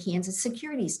Compliance from the Kansas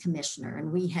Securities Commissioner,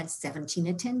 and we had 17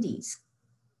 attendees.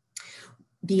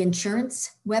 The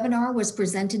insurance webinar was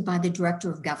presented by the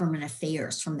Director of Government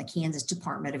Affairs from the Kansas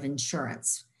Department of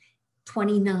Insurance.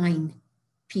 29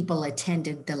 people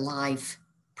attended the live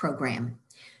program.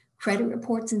 Credit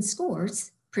reports and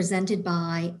scores presented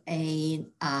by a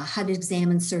HUD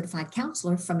examined certified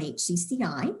counselor from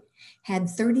HCCI had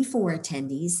 34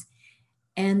 attendees.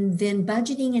 And then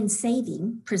budgeting and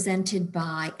saving presented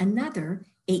by another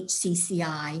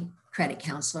HCCI credit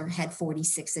counselor had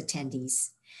 46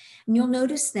 attendees. And you'll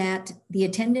notice that the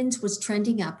attendance was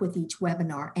trending up with each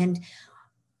webinar. And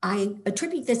I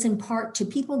attribute this in part to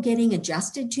people getting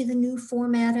adjusted to the new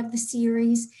format of the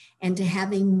series and to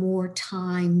having more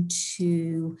time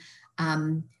to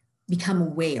become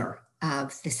aware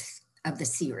of the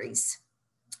series.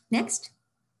 Next.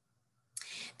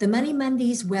 The Money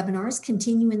Mondays webinars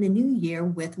continue in the new year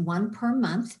with one per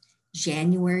month,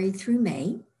 January through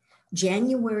May.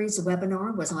 January's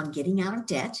webinar was on getting out of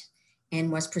debt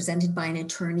and was presented by an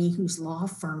attorney whose law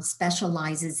firm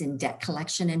specializes in debt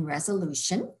collection and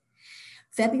resolution.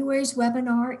 February's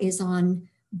webinar is on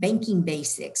banking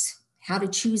basics, how to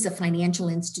choose a financial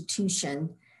institution,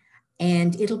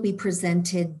 and it'll be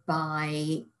presented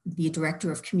by the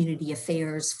Director of Community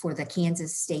Affairs for the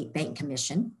Kansas State Bank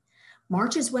Commission.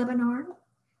 March's webinar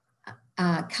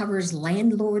covers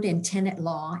landlord and tenant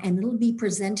law, and it'll be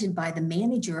presented by the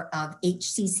manager of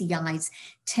HCCI's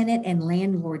Tenant and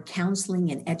Landlord Counseling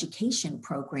and Education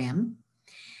Program.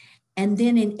 And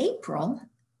then in April,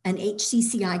 an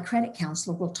HCCI credit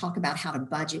counselor will talk about how to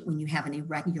budget when you have an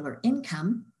irregular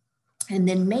income. And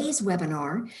then May's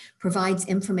webinar provides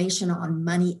information on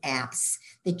money apps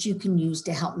that you can use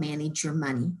to help manage your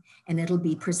money, and it'll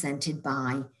be presented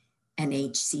by an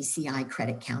HCCI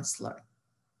credit counselor.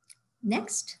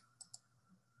 Next.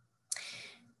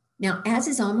 Now, as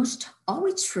is almost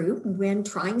always true when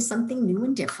trying something new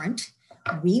and different,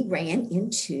 we ran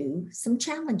into some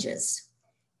challenges.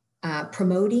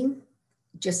 Promoting,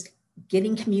 just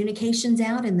getting communications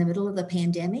out in the middle of the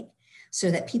pandemic so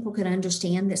that people could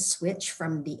understand the switch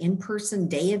from the in-person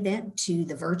day event to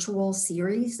the virtual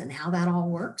series and how that all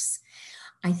works,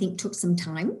 I think took some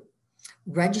time.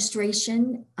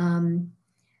 Registration,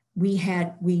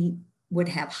 we would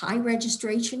have high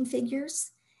registration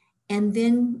figures, and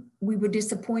then we were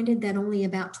disappointed that only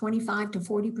about 25 to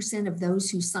 40% of those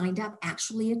who signed up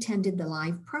actually attended the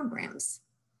live programs.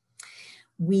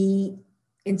 We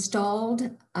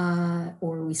installed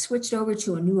or we switched over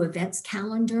to a new events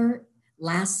calendar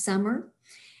last summer,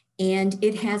 and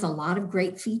it has a lot of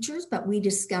great features, but we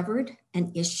discovered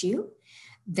an issue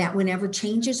that whenever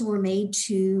changes were made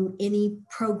to any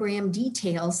program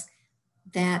details,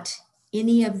 that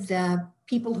any of the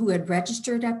people who had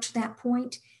registered up to that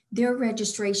point, their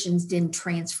registrations didn't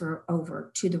transfer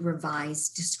over to the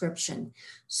revised description.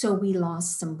 So we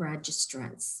lost some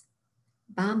registrants.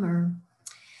 Bummer.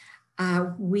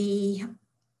 We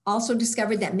also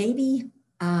discovered that maybe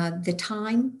The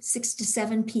time, 6 to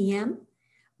 7 p.m.,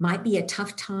 might be a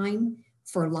tough time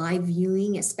for live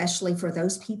viewing, especially for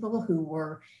those people who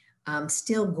were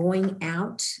still going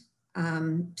out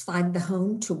outside the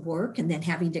home to work and then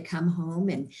having to come home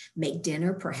and make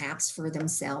dinner perhaps for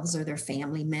themselves or their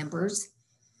family members.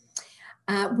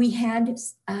 We had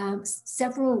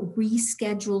several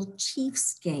rescheduled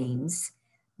Chiefs games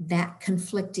that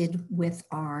conflicted with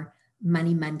our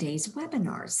Money Mondays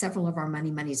webinars, several of our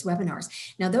Money Mondays webinars.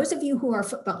 Now, those of you who are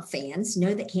football fans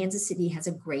know that Kansas City has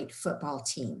a great football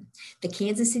team. The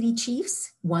Kansas City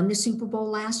Chiefs won the Super Bowl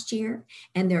last year,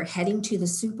 and they're heading to the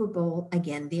Super Bowl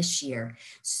again this year.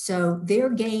 So their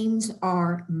games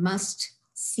are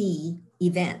must-see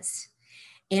events.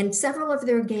 And several of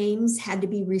their games had to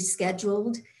be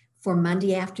rescheduled for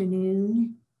Monday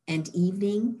afternoon and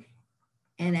evening.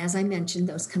 And as I mentioned,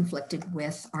 those conflicted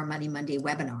with our Money Monday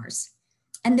webinars.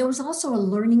 And there was also a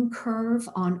learning curve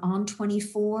on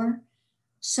On24.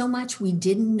 So much we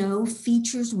didn't know,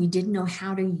 features we didn't know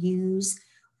how to use,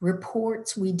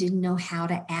 reports we didn't know how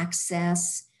to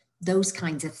access, those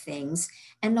kinds of things.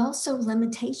 And also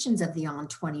limitations of the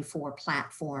On24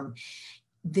 platform.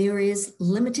 There is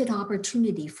limited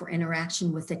opportunity for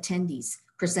interaction with attendees.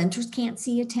 Presenters can't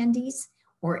see attendees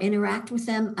or interact with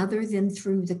them other than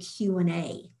through the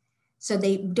Q&A. So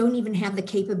they don't even have the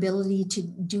capability to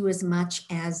do as much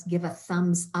as give a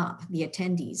thumbs up, the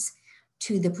attendees,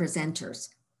 to the presenters.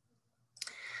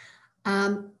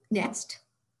 Next.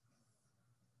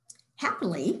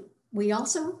 Happily, we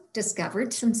also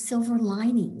discovered some silver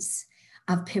linings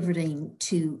of pivoting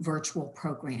to virtual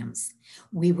programs.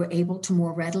 We were able to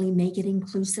more readily make it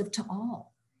inclusive to all.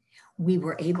 We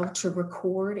were able to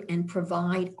record and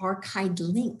provide archived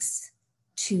links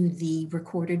to the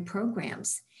recorded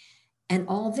programs. And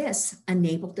all this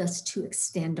enabled us to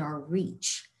extend our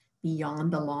reach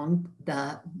beyond the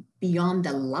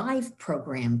live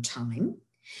program time,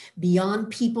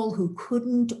 beyond people who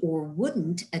couldn't or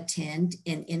wouldn't attend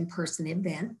an in-person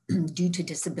event due to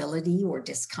disability or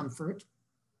discomfort,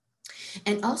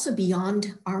 and also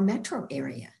beyond our metro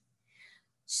area.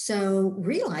 So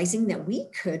realizing that we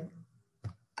could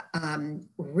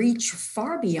reach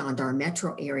far beyond our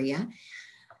metro area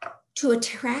to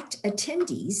attract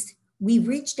attendees, we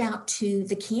reached out to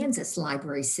the Kansas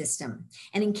library system.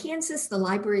 And in Kansas, the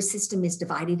library system is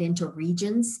divided into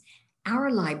regions. Our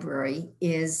library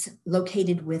is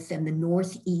located within the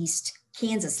Northeast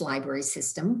Kansas library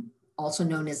system, also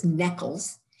known as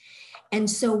NECLS. And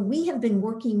so we have been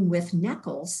working with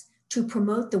NECLS to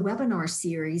promote the webinar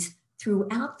series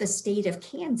throughout the state of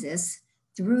Kansas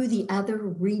through the other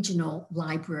regional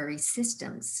library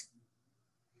systems.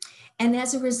 And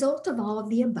as a result of all of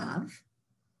the above,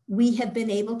 we have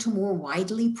been able to more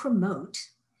widely promote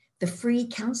the free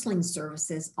counseling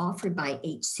services offered by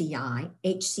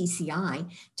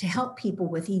HCCI to help people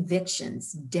with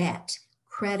evictions, debt,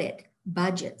 credit,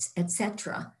 budgets,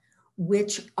 etc.,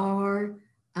 which are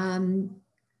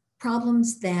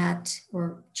problems that,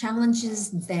 or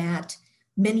challenges that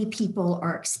many people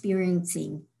are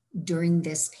experiencing during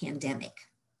this pandemic.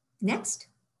 Next.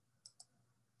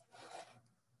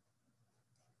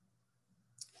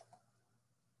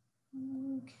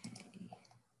 Okay,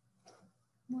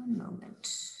 one moment.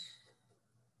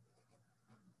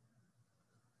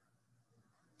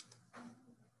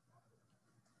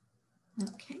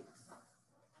 Okay.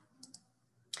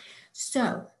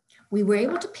 So we were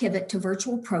able to pivot to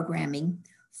virtual programming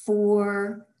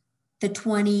for the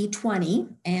 2020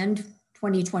 and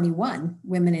 2021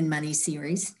 Women in Money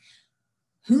series.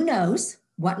 Who knows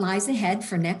what lies ahead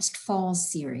for next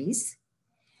fall's series?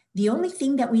 The only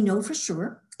thing that we know for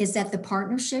sure is that the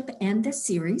partnership and the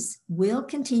series will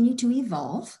continue to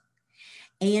evolve,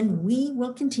 and we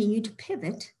will continue to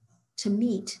pivot to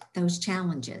meet those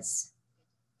challenges.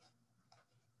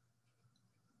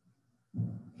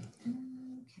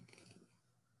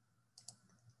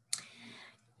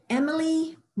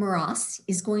 Emily Moras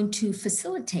is going to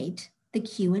facilitate the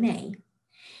Q&A.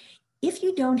 If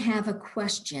you don't have a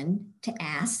question to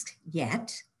ask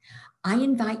yet, I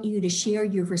invite you to share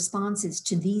your responses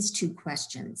to these two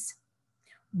questions.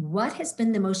 What has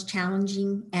been the most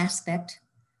challenging aspect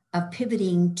of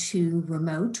pivoting to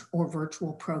remote or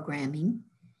virtual programming?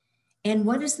 And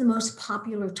what is the most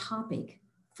popular topic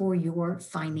for your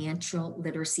financial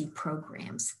literacy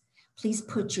programs? Please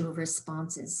put your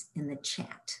responses in the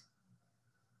chat.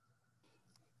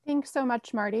 Thanks so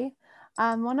much, Marty.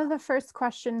 One of the first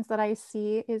questions that I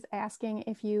see is asking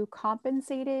if you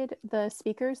compensated the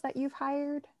speakers that you've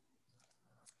hired.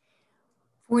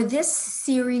 For this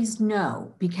series,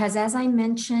 no, because as I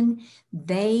mentioned,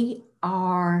 they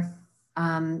are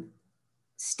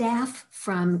staff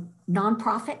from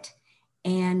nonprofit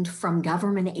and from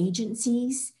government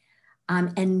agencies,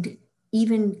 and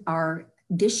even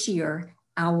this year,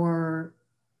 our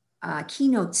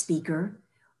keynote speaker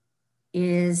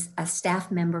is a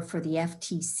staff member for the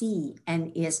FTC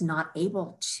and is not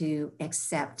able to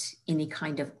accept any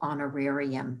kind of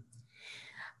honorarium.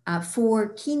 For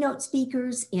keynote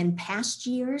speakers in past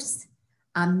years,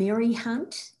 Mary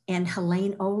Hunt and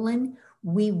Helene Olin,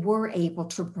 we were able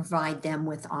to provide them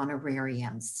with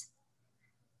honorariums.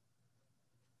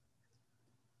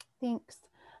 Thanks.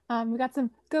 We got some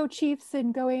Go Chiefs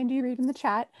and Go Andy Reid in the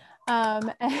chat.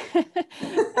 And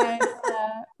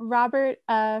Robert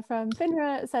from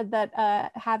FINRA said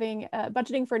that having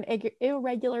budgeting for an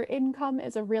irregular income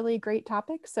is a really great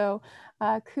topic. So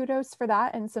kudos for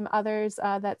that, and some others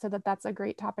that said that that's a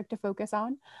great topic to focus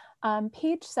on.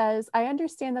 Paige says, I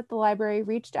understand that the library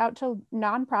reached out to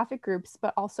nonprofit groups,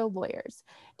 but also lawyers.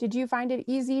 Did you find it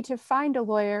easy to find a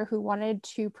lawyer who wanted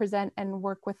to present and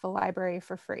work with the library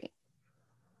for free?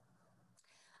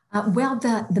 Well,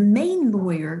 the main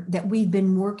lawyer that we've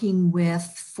been working with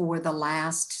for the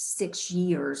last 6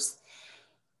 years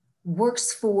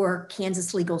works for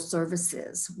Kansas Legal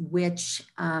Services, which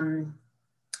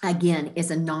again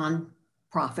is a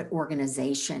nonprofit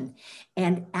organization.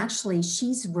 And actually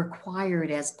she's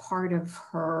required as part of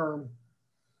her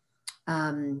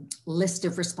list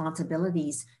of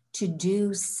responsibilities to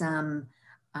do some,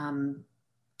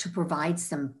 to provide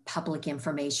some public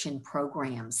information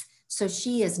programs. So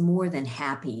she is more than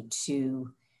happy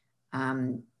to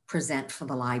present for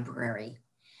the library.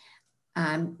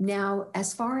 Now,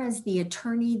 as far as the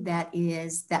attorney that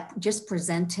just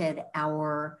presented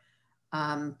our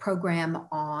program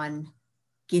on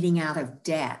getting out of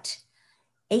debt,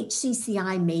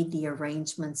 HCCI made the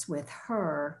arrangements with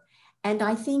her. And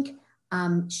I think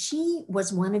she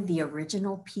was one of the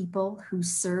original people who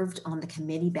served on the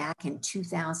committee back in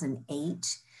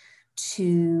 2008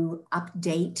 to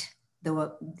update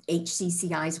the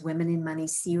HCCI's Women in Money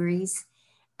series.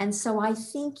 And so I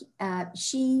think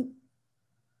she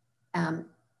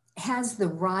has the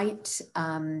right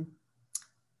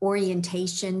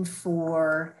orientation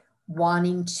for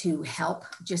wanting to help,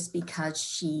 just because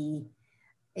she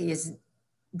is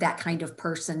that kind of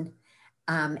person.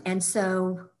 And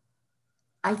so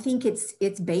I think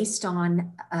it's based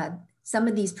on some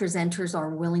of these presenters are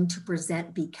willing to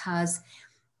present because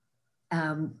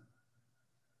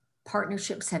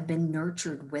partnerships have been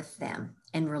nurtured with them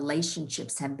and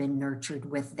relationships have been nurtured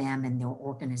with them and their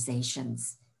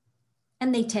organizations.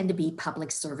 And they tend to be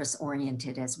public service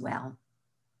oriented as well.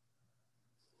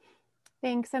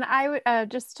 Thanks. And I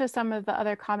would just to some of the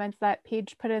other comments that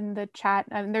Paige put in the chat,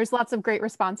 and there's lots of great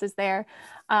responses there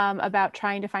about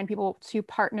trying to find people to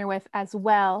partner with as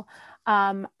well.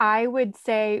 I would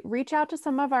say reach out to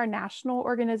some of our national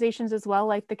organizations as well,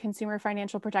 like the Consumer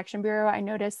Financial Protection Bureau. I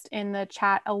noticed in the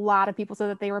chat, a lot of people said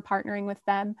that they were partnering with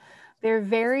them. They're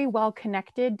very well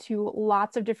connected to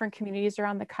lots of different communities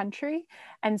around the country.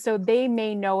 And so they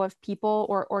may know of people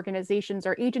or organizations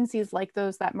or agencies like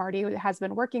those that Marty has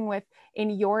been working with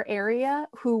in your area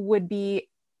who would be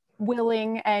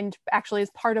willing, and actually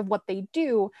as part of what they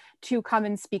do, to come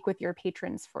and speak with your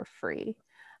patrons for free.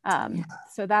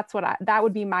 So that's what that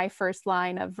would be my first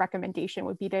line of recommendation,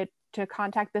 would be to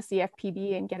contact the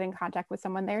CFPB and get in contact with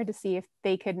someone there to see if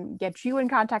they can get you in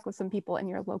contact with some people in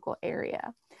your local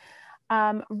area.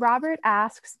 Robert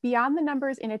asks, beyond the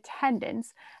numbers in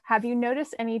attendance, have you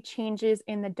noticed any changes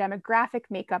in the demographic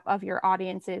makeup of your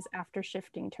audiences after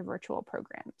shifting to virtual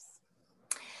programs?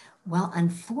 Well,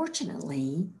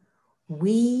 unfortunately,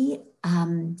 we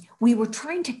were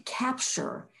trying to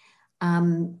capture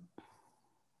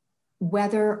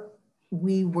whether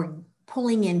we were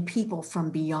pulling in people from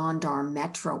beyond our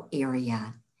metro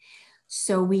area.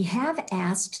 So we have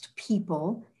asked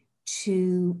people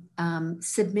to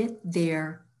submit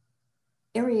their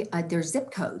area, their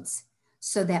zip codes,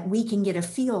 so that we can get a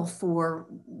feel for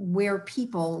where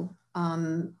people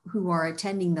who are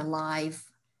attending the live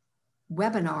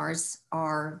webinars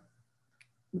are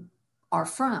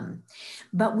from.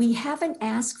 But we haven't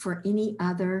asked for any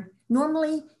other.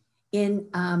 Normally in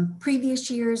previous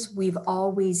years, we've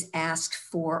always asked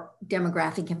for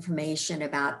demographic information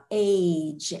about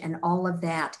age and all of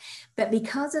that. But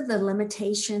because of the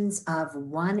limitations of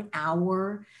 1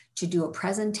 hour to do a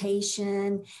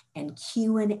presentation and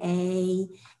Q&A,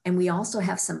 and we also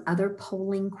have some other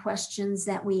polling questions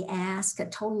that we ask, a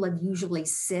total of usually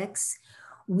 6,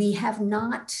 we have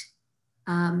not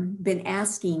been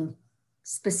asking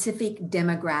specific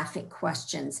demographic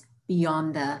questions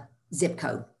beyond the zip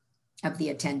code of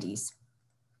the attendees.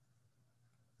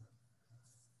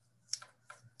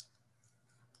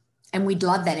 And we'd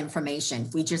love that information.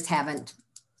 We just haven't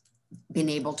been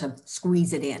able to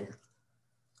squeeze it in.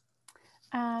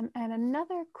 And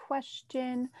another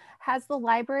question, has the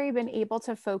library been able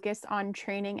to focus on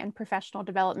training and professional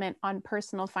development on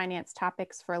personal finance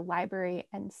topics for library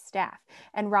and staff?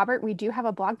 And Robert, we do have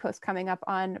a blog post coming up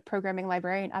on Programming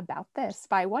Librarian about this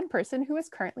by one person who is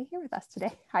currently here with us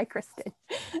today. Hi, Kristen.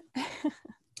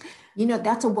 You know,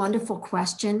 that's a wonderful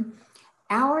question.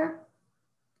 Our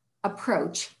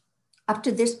approach up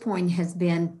to this point has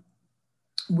been,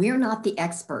 we're not the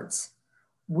experts.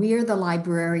 We're the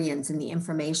librarians and the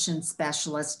information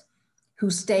specialists who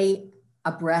stay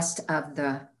abreast of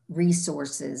the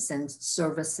resources and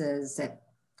services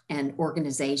and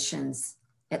organizations,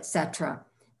 et cetera,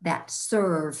 that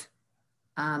serve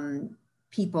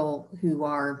people who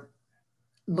are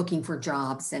looking for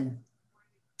jobs and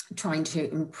trying to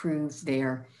improve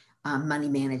their money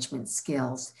management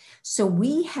skills. So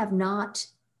we have not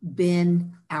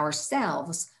been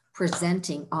ourselves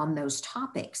presenting on those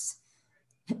topics.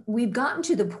 We've gotten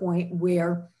to the point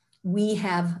where we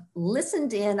have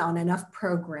listened in on enough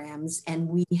programs and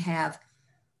we have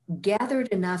gathered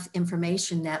enough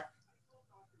information that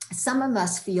some of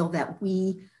us feel that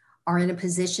we are in a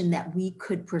position that we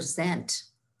could present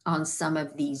on some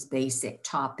of these basic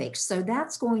topics. So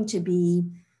that's going to be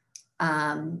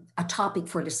a topic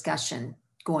for discussion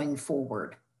going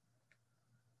forward.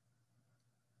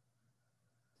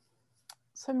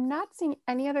 So I'm not seeing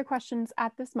any other questions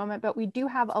at this moment, but we do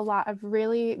have a lot of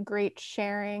really great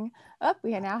sharing. Oh,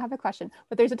 we now have a question,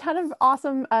 but there's a ton of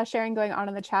awesome sharing going on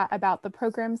in the chat about the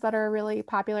programs that are really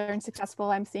popular and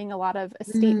successful. I'm seeing a lot of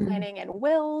estate planning and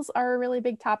wills are a really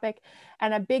big topic,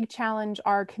 and a big challenge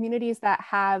are communities that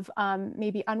have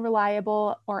maybe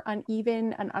unreliable or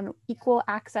uneven and unequal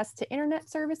access to internet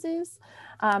services.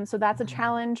 So that's a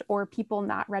challenge, or people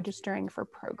not registering for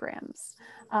programs.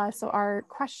 So our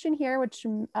question here, which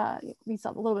we still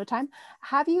have a little bit of time,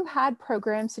 have you had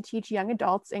programs to teach young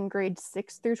adults in grades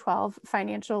 6 through 12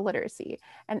 financial literacy?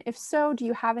 And if so, do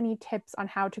you have any tips on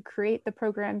how to create the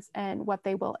programs and what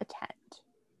they will attend?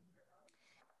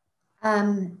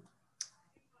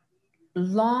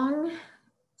 Long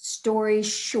story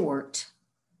short,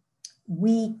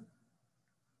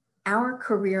 our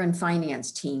career and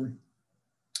finance team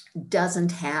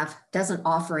doesn't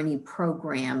offer any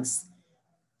programs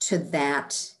to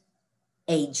that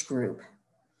age group.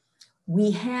 We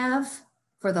have,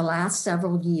 for the last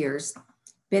several years,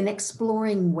 been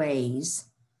exploring ways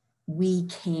we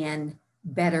can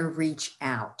better reach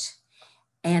out.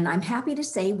 And I'm happy to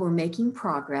say we're making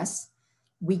progress.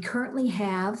 We currently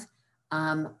have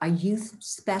a youth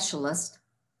specialist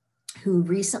who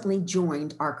recently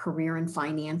joined our career and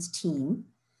finance team.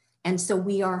 And so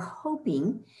we are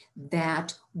hoping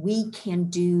that we can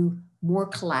do more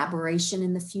collaboration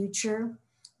in the future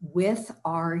with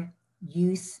our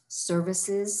youth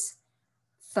services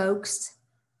folks,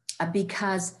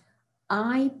 because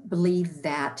I believe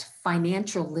that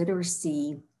financial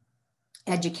literacy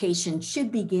education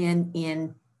should begin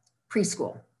in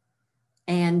preschool.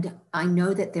 And I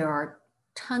know that there are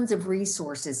tons of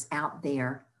resources out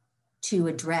there to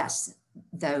address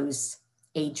those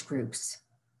age groups.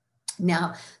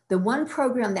 Now, the one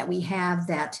program that we have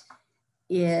that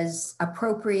is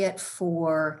appropriate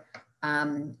for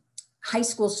high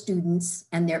school students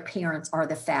and their parents are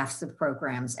the FAFSA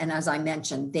programs. And as I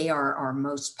mentioned, they are our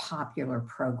most popular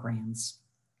programs.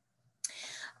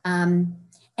 And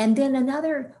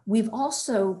then we've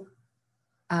also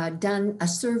done a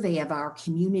survey of our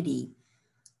community.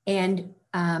 And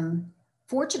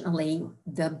fortunately,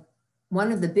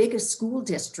 one of the biggest school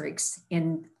districts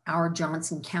in our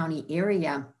Johnson County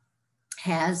area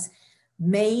has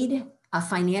made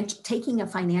taking a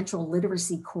financial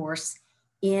literacy course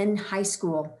in high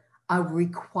school a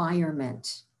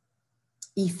requirement,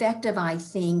 effective, I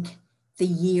think, the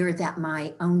year that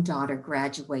my own daughter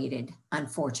graduated,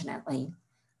 unfortunately,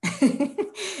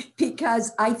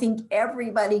 because I think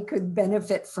everybody could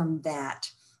benefit from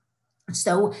that.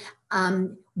 So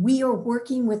we are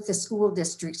working with the school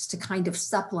districts to kind of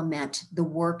supplement the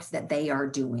work that they are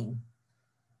doing.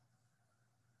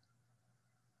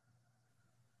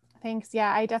 Thanks.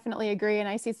 Yeah, I definitely agree. And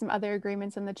I see some other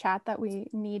agreements in the chat that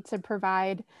we need to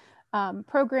provide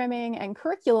programming and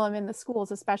curriculum in the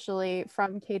schools, especially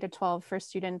from K to 12 for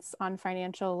students on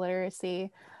financial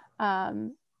literacy.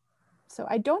 So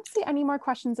I don't see any more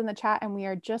questions in the chat, and we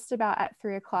are just about at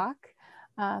 3 o'clock.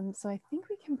 So I think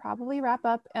we can probably wrap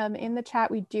up. In the chat,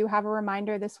 we do have a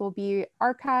reminder. This will be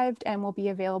archived and will be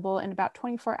available in about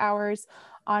 24 hours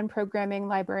on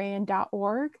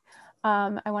programminglibrarian.org.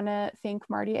 I want to thank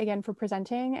Marty again for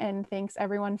presenting, and thanks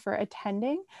everyone for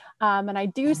attending. And I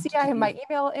do see my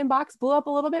email inbox blew up a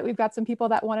little bit. We've got some people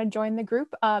that want to join the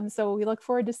group. So we look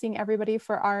forward to seeing everybody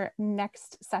for our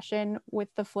next session with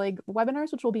the FLIG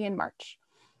webinars, which will be in March.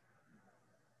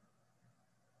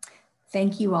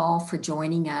 Thank you all for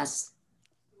joining us.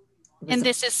 And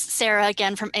this is Sarah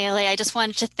again from ALA. I just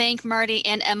wanted to thank Marty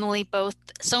and Emily both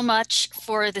so much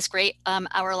for this great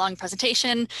hour-long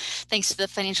presentation. Thanks to the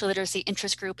Financial Literacy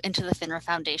Interest Group and to the FINRA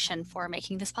Foundation for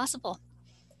making this possible.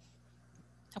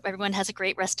 Hope everyone has a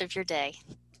great rest of your day.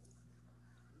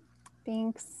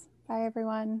 Thanks. Bye,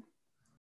 everyone.